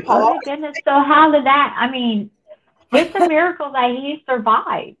 My grandpa. Oh my goodness! So how did that? It's a miracle that he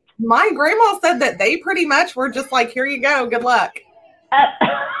survived. My grandma said that they pretty much were just like, here you go, good luck. My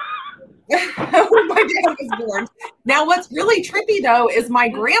dad was born. Now, what's really trippy though is my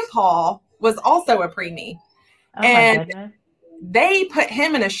grandpa was also a preemie, and they put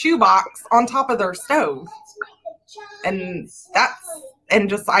him in a shoebox on top of their stove, and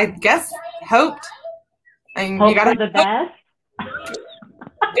just I guess hoped. And hope you got the best.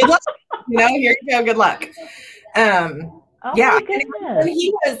 Good luck. Here you go. Good luck. Yeah,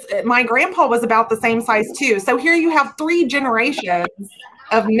 my grandpa was about the same size too. So here you have 3 generations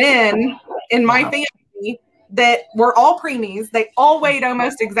of men in my family that were all preemies. They all weighed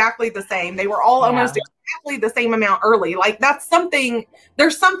almost exactly the same. They were all almost exactly the same amount early. Like there's something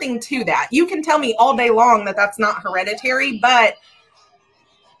to that. You can tell me all day long that that's not hereditary, but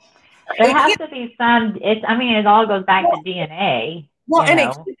there has to be some. It all goes back to DNA. Well, and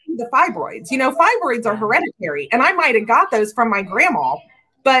it could be the fibroids. Fibroids are hereditary, and I might have got those from my grandma,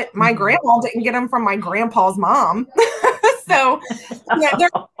 but my grandma didn't get them from my grandpa's mom. So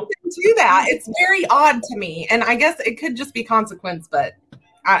there's something to that. It's very odd to me, and I guess it could just be consequence, but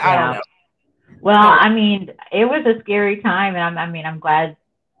I don't know. Well, it was a scary time, and I'm glad,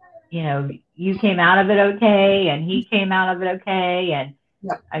 you came out of it okay, and he came out of it okay, and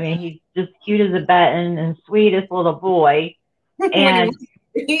he's just cute as a button and sweetest little boy. And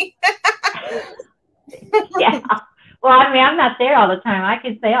yeah, well, I'm not there all the time. I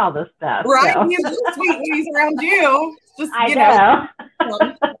can say all this stuff, right? So. He's just sweet when he's around you. Just I know.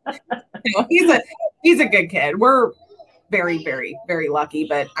 He's a good kid. We're very, very, very lucky.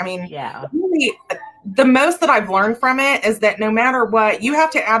 But really, the most that I've learned from it is that no matter what, you have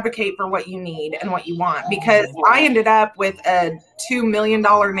to advocate for what you need and what you want. Because I ended up with a $2 million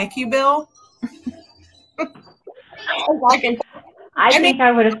NICU bill. I think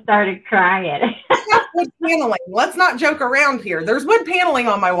I would have started crying. Wood paneling. Let's not joke around here. There's wood paneling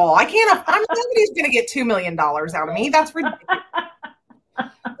on my wall. Nobody's going to get $2 million out of me. That's ridiculous.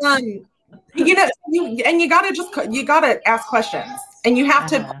 You got to ask questions, and you have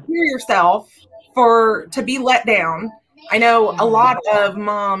to prepare yourself to be let down. I know a lot of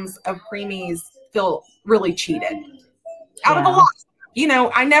moms of preemies feel really cheated out of a lot.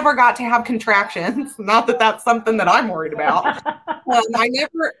 I never got to have contractions. Not that that's something that I'm worried about. I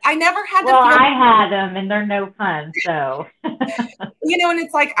never had to. Well, I had them, and they're no fun. So, and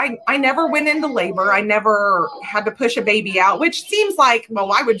it's like I never went into labor. I never had to push a baby out, which seems like, well,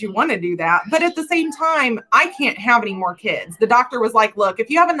 why would you want to do that? But at the same time, I can't have any more kids. The doctor was like, look, if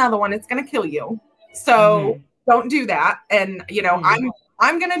you have another one, it's going to kill you. So don't do that. And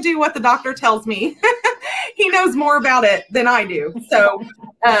I'm going to do what the doctor tells me. He knows more about it than I do. So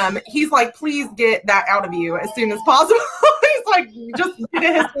he's like, please get that out of you as soon as possible. He's like, just get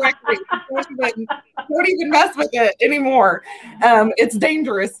a hysterectomy. Don't even mess with it anymore. It's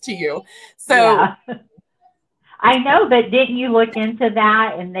dangerous to you. So I know, but didn't you look into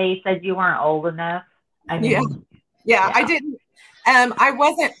that and they said you weren't old enough? Yeah, I didn't. I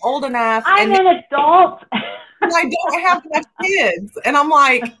wasn't old enough. I'm an adult. And I don't have enough kids. And I'm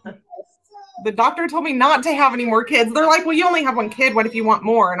like, the doctor told me not to have any more kids. They're like, well, you only have one kid. What if you want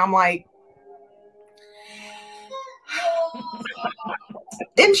more? And I'm like,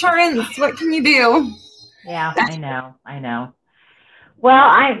 insurance, what can you do? Yeah, I know. Well,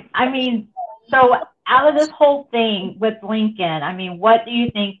 I mean, So out of this whole thing with Lincoln, I mean, what do you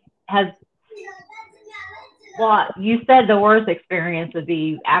think has, well, you said the worst experience would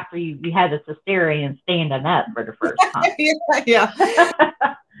be after you had the cesarean standing up for the first time. Yeah.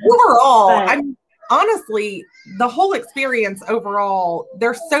 Overall, I'm honestly, the whole experience overall,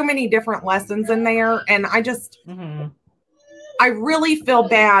 there's so many different lessons in there. And I just, I really feel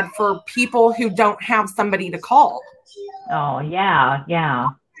bad for people who don't have somebody to call. Oh, yeah, yeah.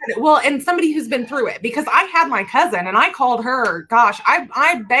 Well, and somebody who's been through it, because I had my cousin and I called her. Gosh,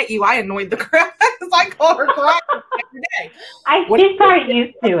 I bet you I annoyed the crap because I called her crying every day. She's probably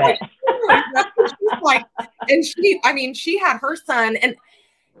used to it. Like, and she had her son, and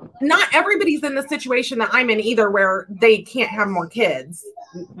not everybody's in the situation that I'm in either, where they can't have more kids.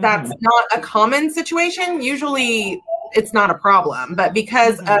 That's not a common situation. Usually it's not a problem, but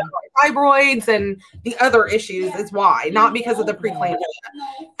because of fibroids and the other issues is why, not because of the preeclampsia.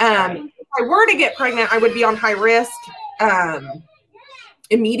 If I were to get pregnant, I would be on high risk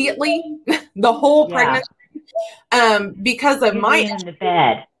immediately, the whole pregnancy, because of my in the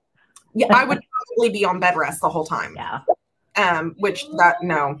bed. Yeah, I would probably be on bed rest the whole time. Yeah. Which that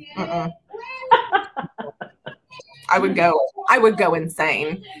no. I would go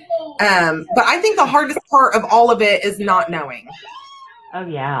insane. But I think the hardest part of all of it is not knowing. Oh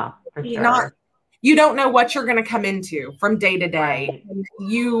yeah, for sure. You don't know what you're going to come into from day to day. Right.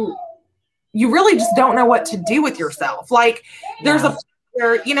 You really just don't know what to do with yourself. Like there's a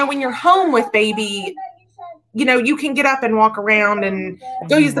where, when you're home with baby, you can get up and walk around and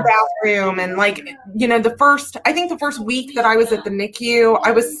go use the bathroom. And I think the first week that I was at the NICU,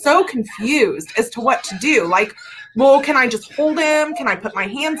 I was so confused as to what to do. Like, well, can I just hold him? Can I put my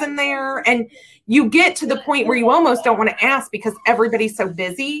hands in there? And you get to the point where you almost don't want to ask because everybody's so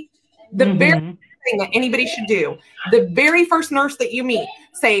busy. The very thing that anybody should do, the very first nurse that you meet,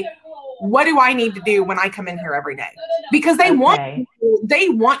 say, what do I need to do when I come in here every day? Because they want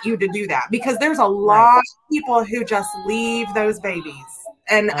you to do that, because there's a lot of people who just leave those babies.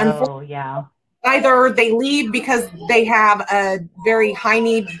 And either they leave because they have a very high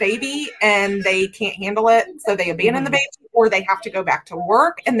need baby and they can't handle it, so they abandon the baby, or they have to go back to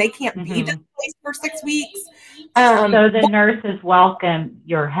work and they can't be displaced for 6 weeks. So the nurses welcome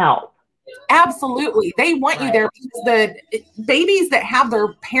your help. Absolutely. They want you there, because the babies that have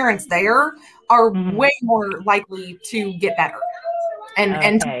their parents there are way more likely to get better.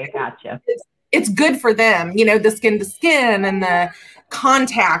 And gotcha. It's good for them, the skin to skin and the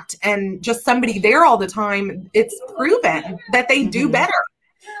contact and just somebody there all the time. It's proven that they do better.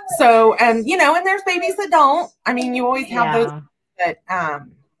 So, and there's babies that don't. I mean, you always have those, but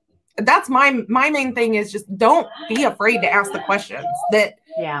that's my main thing is just don't be afraid to ask the questions that,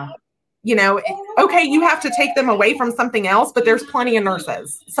 okay, you have to take them away from something else, but there's plenty of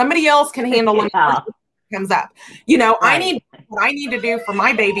nurses. Somebody else can handle them. Comes up. I need what I need to do for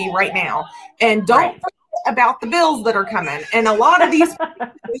my baby right now. And don't forget about the bills that are coming. And a lot of these,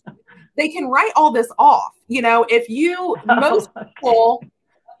 they can write all this off. Most people,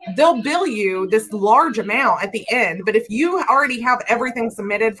 they'll bill you this large amount at the end. But if you already have everything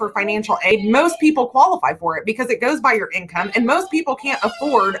submitted for financial aid, most people qualify for it because it goes by your income. And most people can't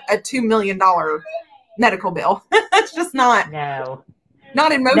afford a $2 million medical bill. That's just not. No.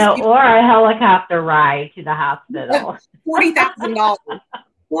 Not in most people. Or a helicopter ride to the hospital. $40,000.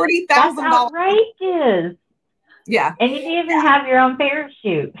 $40,000. That's outrageous. Yeah. And you didn't even have your own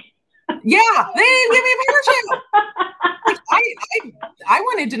parachute. Yeah, they didn't give me a parachute. I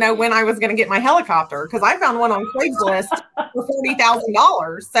wanted to know when I was going to get my helicopter, because I found one on Craigslist for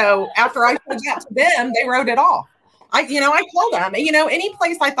 $40,000. So after I said that to them, they wrote it off. I told them, any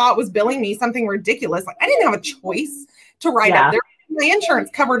place I thought was billing me something ridiculous, like I didn't have a choice to write up there. My insurance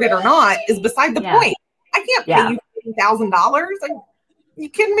covered it or not is beside the point. I can't pay you $50,000. Are you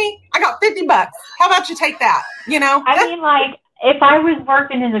kidding me? I got $50. How about you take that? I mean, like, if I was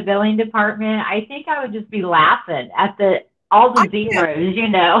working in the billing department, I think I would just be laughing at all the zeros,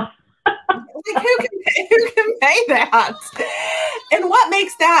 Like, who can pay that? And what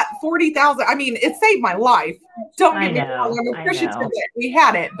makes that $40,000? I mean, it saved my life. Don't get me wrong. I'm appreciative that we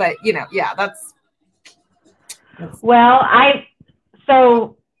had it, but that's. Well,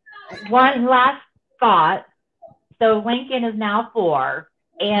 so one last thought. So Lincoln is now 4,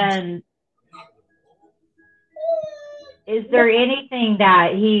 and is there anything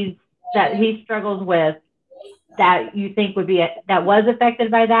that he struggles with that you think that was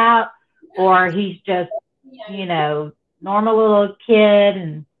affected by that, or he's just normal little kid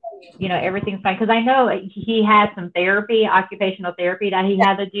and everything's fine? Because I know he had some occupational therapy that he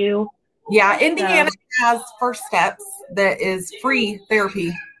had to do. Yeah, Indiana has First Steps that is free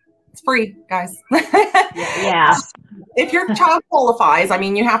therapy It's free, guys. Yeah. If your child qualifies, I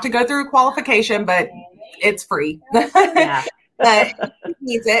mean, you have to go through qualification, but it's free. Yeah.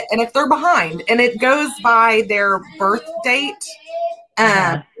 Needs it, and if they're behind, and it goes by their birth date,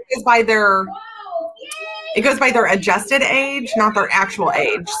 it goes by their adjusted age, not their actual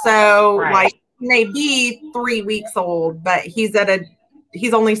age. So, like, he may be 3 weeks old, but he's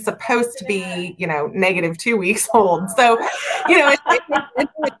only supposed to be, negative 2 weeks old. So, it's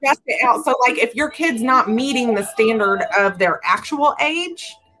adjust it out. So, like, if your kid's not meeting the standard of their actual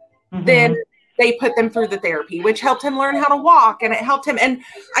age, then they put them through the therapy, which helped him learn how to walk, and it helped him. And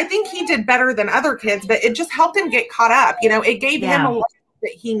I think he did better than other kids, but it just helped him get caught up. It gave him a lesson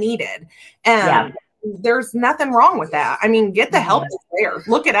that he needed. And there's nothing wrong with that. I mean, get the help that's there.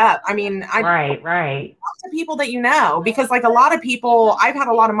 Look it up. I mean, right. Talk to people that you know, because like a lot of people, I've had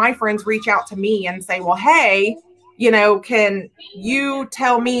a lot of my friends reach out to me and say, well, hey, can you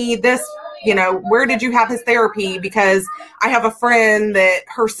tell me this? Where did you have his therapy? Because I have a friend that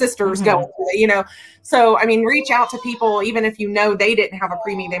her sister's going to, So, I mean, reach out to people, even if they didn't have a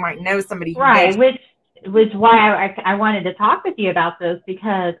preemie, they might know somebody. Right, which why I wanted to talk with you about this,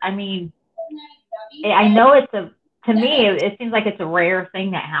 because, I mean, I know to me, it seems like it's a rare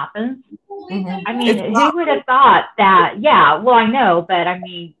thing that happens. I mean, who would have thought that? Yeah, well, I know, but I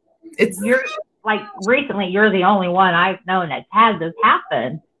mean, you're like, recently, you're the only one I've known that's had this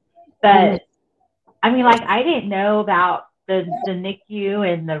happen. But I mean, like, I didn't know about the NICU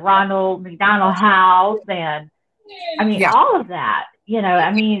and the Ronald McDonald House, and I mean, all of that.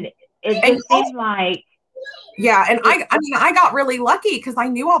 I mean, it just seemed like. Yeah, and I got really lucky because I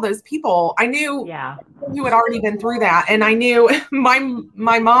knew all those people. I knew who had already been through that, and I knew my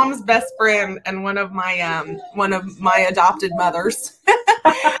mom's best friend and one of my adopted mothers.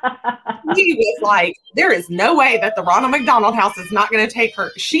 He was like, there is no way that the Ronald McDonald House is not going to take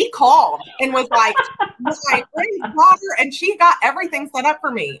her. She called and was like, my friend's daughter, and she got everything set up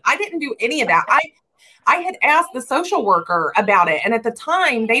for me. I didn't do any of that. I had asked the social worker about it, and at the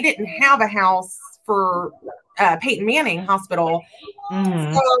time they didn't have a house for Peyton Manning Hospital.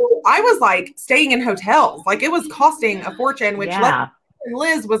 So I was like staying in hotels. Like, it was costing a fortune, which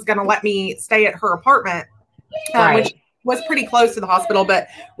Liz was going to let me stay at her apartment, which was pretty close to the hospital. But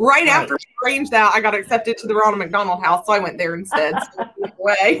after she arranged that, I got accepted to the Ronald McDonald House, so I went there instead.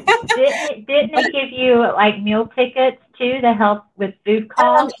 Didn't it give you like meal tickets too to help with food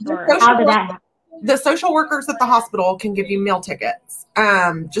costs, or how did that happen? The social workers at the hospital can give you meal tickets.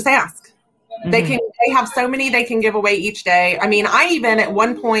 Just ask. They have so many they can give away each day. I mean, I even at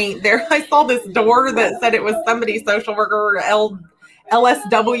one point I saw this door that said it was somebody's social worker,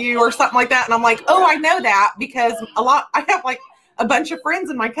 LSW or something like that. And I'm like, oh, I know that because I have like a bunch of friends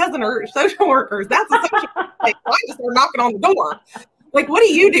and my cousin are social workers. That's a social worker. Like, I just start knocking on the door. Like, what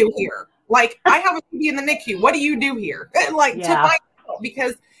do you do here? Like, I have a baby in the NICU. What do you do here? Like, to find out,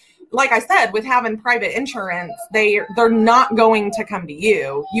 because like I said, with having private insurance, they're not going to come to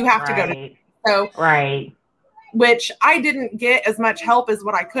you. You have to go to. So, which I didn't get as much help as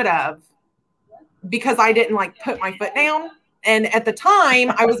what I could have because I didn't like put my foot down. And at the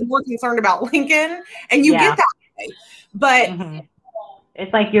time I was more concerned about Lincoln, and you get that way. But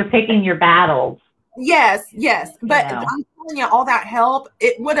it's like you're picking your battles. Yes. But I'm telling you, all that help,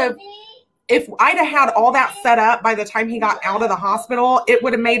 it would have, if I'd have had all that set up by the time he got out of the hospital, it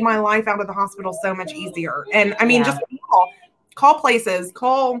would have made my life out of the hospital so much easier. And I mean, just call places,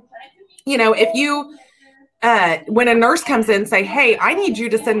 if you, when a nurse comes in, say, hey, I need you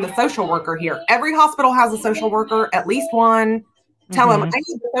to send the social worker here. Every hospital has a social worker, at least one. Tell them I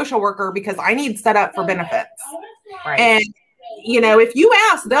need the social worker because I need set up for benefits. And, if you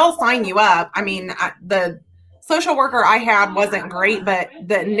ask, they'll sign you up. I mean, the social worker I had wasn't great, but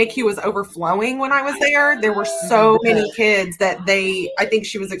the NICU was overflowing when I was there. There were so many kids that I think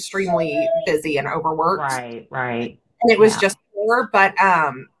she was extremely busy and overworked. Right. And it was just poor, but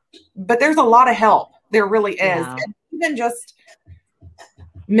there's a lot of help. There really is. And even just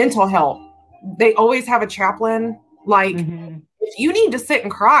mental help. They always have a chaplain. Like, if you need to sit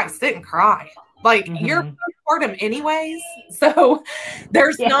and cry, sit and cry. Like, you're postpartum anyways. So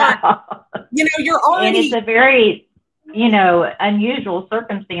there's not, you're already. And it's a very, unusual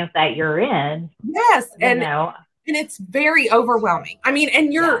circumstance that you're in. Yes. And it's very overwhelming. I mean,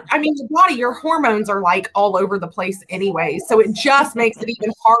 and your body, your hormones are like all over the place anyway. So it just makes it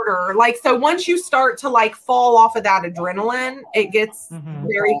even harder. Like, so once you start to like fall off of that adrenaline, it gets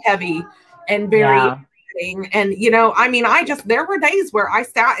very heavy and very irritating. And, there were days where I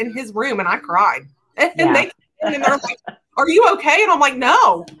sat in his room and I cried. And they and they're like, are you okay? And I'm like,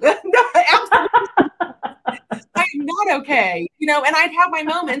 no, absolutely. I am not okay, and I'd have my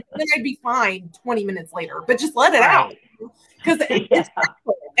moments and then I'd be fine 20 minutes later, but just let it out. Because it's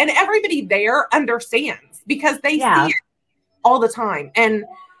and everybody there understands because they see it all the time. And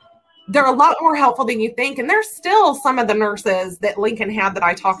they're a lot more helpful than you think. And there's still some of the nurses that Lincoln had that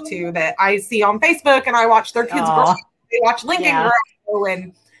I talk to that I see on Facebook, and I watch their kids grow. They watch Lincoln grow,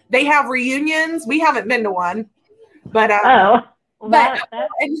 and they have reunions. We haven't been to one, but that's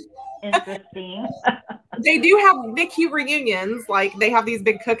interesting. They do have NICU reunions. Like they have these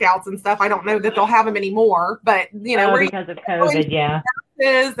big cookouts and stuff. I don't know that they'll have them anymore, but because of COVID,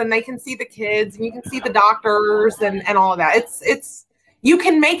 and they can see the kids and you can see the doctors and all of that. It's you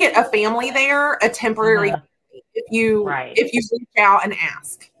can make it a family there, a temporary if you reach out and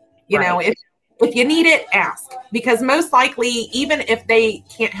ask. If you need it, ask, because most likely, even if they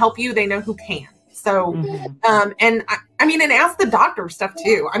can't help you, they know who can. So, and ask the doctor stuff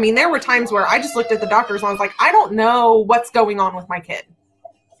too. I mean, there were times where I just looked at the doctors and I was like, I don't know what's going on with my kid.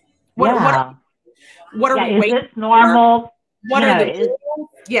 What are we waiting for? Is this normal? What are the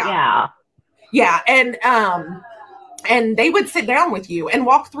and they would sit down with you and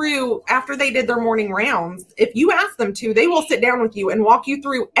walk through after they did their morning rounds. If you ask them to, they will sit down with you and walk you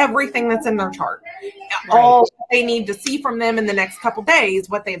through everything that's in their chart. All they need to see from them in the next couple days,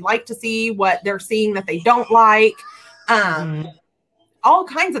 what they'd like to see, what they're seeing that they don't like, all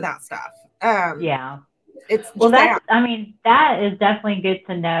kinds of that stuff. It's that is definitely good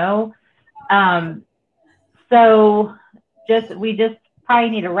to know. So we just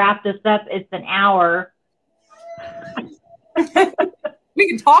probably need to wrap this up. It's an hour. We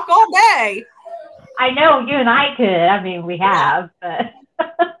can talk all day. I know you and I could. I mean, we have. But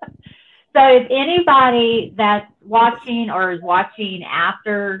so if anybody that's watching or is watching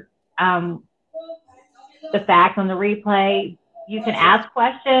after the fact on the replay, you can ask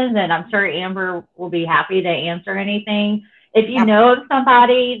questions, and I'm sure Amber will be happy to answer anything. If you know of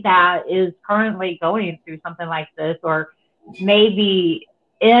somebody that is currently going through something like this, or maybe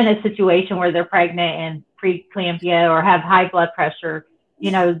in a situation where they're pregnant and preeclampsia or have high blood pressure,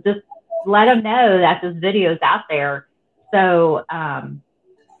 just let them know that this video is out there. So,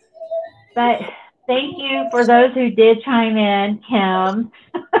 but thank you for those who did chime in, Kim.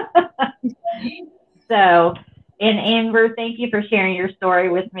 So, and Amber, thank you for sharing your story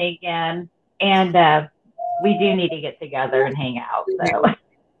with me again. And we do need to get together and hang out. So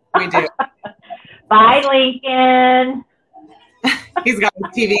we do. Bye, Lincoln. He's got his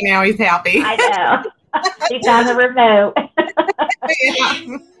TV now. He's happy. I know. He's on the remote.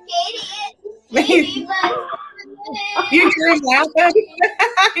 You hear him laughing?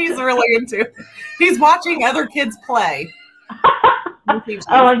 He's really into it. He's watching other kids play. On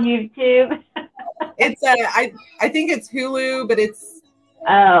YouTube. It's I think it's Hulu, but it's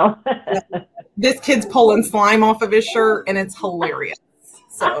this kid's pulling slime off of his shirt, and it's hilarious.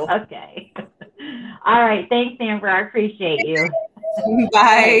 So okay. All right. Thanks, Amber. I appreciate you.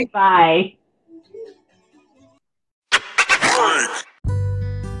 Bye. Bye.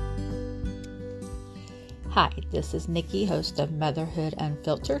 Hi, this is Nikki, host of Motherhood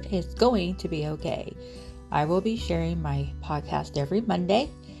Unfiltered. It's going to be okay. I will be sharing my podcast every Monday,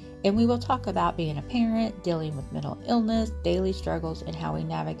 and we will talk about being a parent, dealing with mental illness, daily struggles, and how we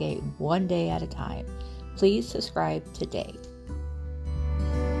navigate one day at a time. Please subscribe today.